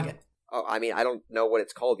 So plug it. Oh, I mean, I don't know what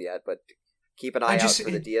it's called yet, but keep an eye out for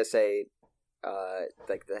the DSA. I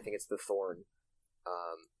think it's the Thorn,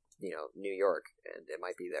 New York, and it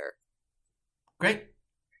might be there. Great.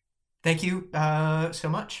 Thank you so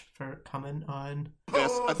much for coming on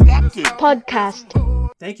this adapted podcast.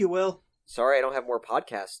 Thank you, Will. Sorry, I don't have more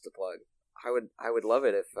podcasts to plug. I would love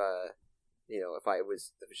it if if I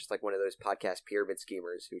was just one of those podcast pyramid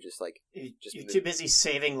schemers who just you're too busy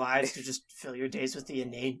saving lives to just fill your days with the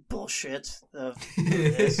inane bullshit of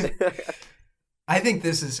this. I think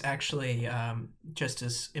this is actually just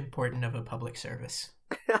as important of a public service.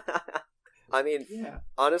 I mean, yeah.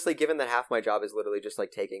 Honestly, given that half my job is literally just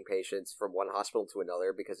taking patients from one hospital to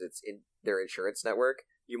another because it's in their insurance network,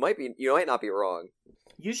 you might not be wrong.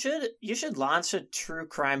 You should launch a true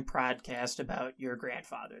crime podcast about your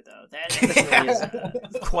grandfather, though. That really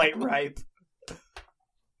is quite ripe.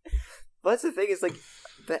 But that's the thing is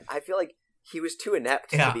that I feel like he was too inept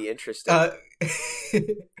to be interesting.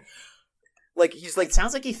 He's it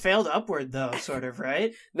sounds like he failed upward, though, sort of,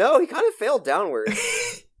 right? No, he kind of failed downward.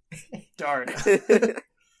 Darn.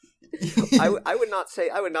 I would not say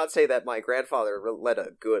that my grandfather led a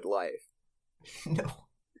good life. No.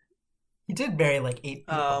 He did marry 8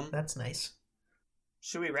 people. That's nice.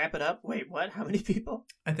 Should we wrap it up? Wait, what? How many people?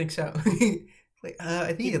 I think so.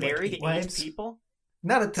 I think he married 8 wives. 8 people?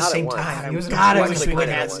 Not at the same time. I wish we could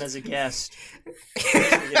have him as a guest. I wish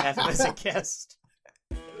we could have him as a guest.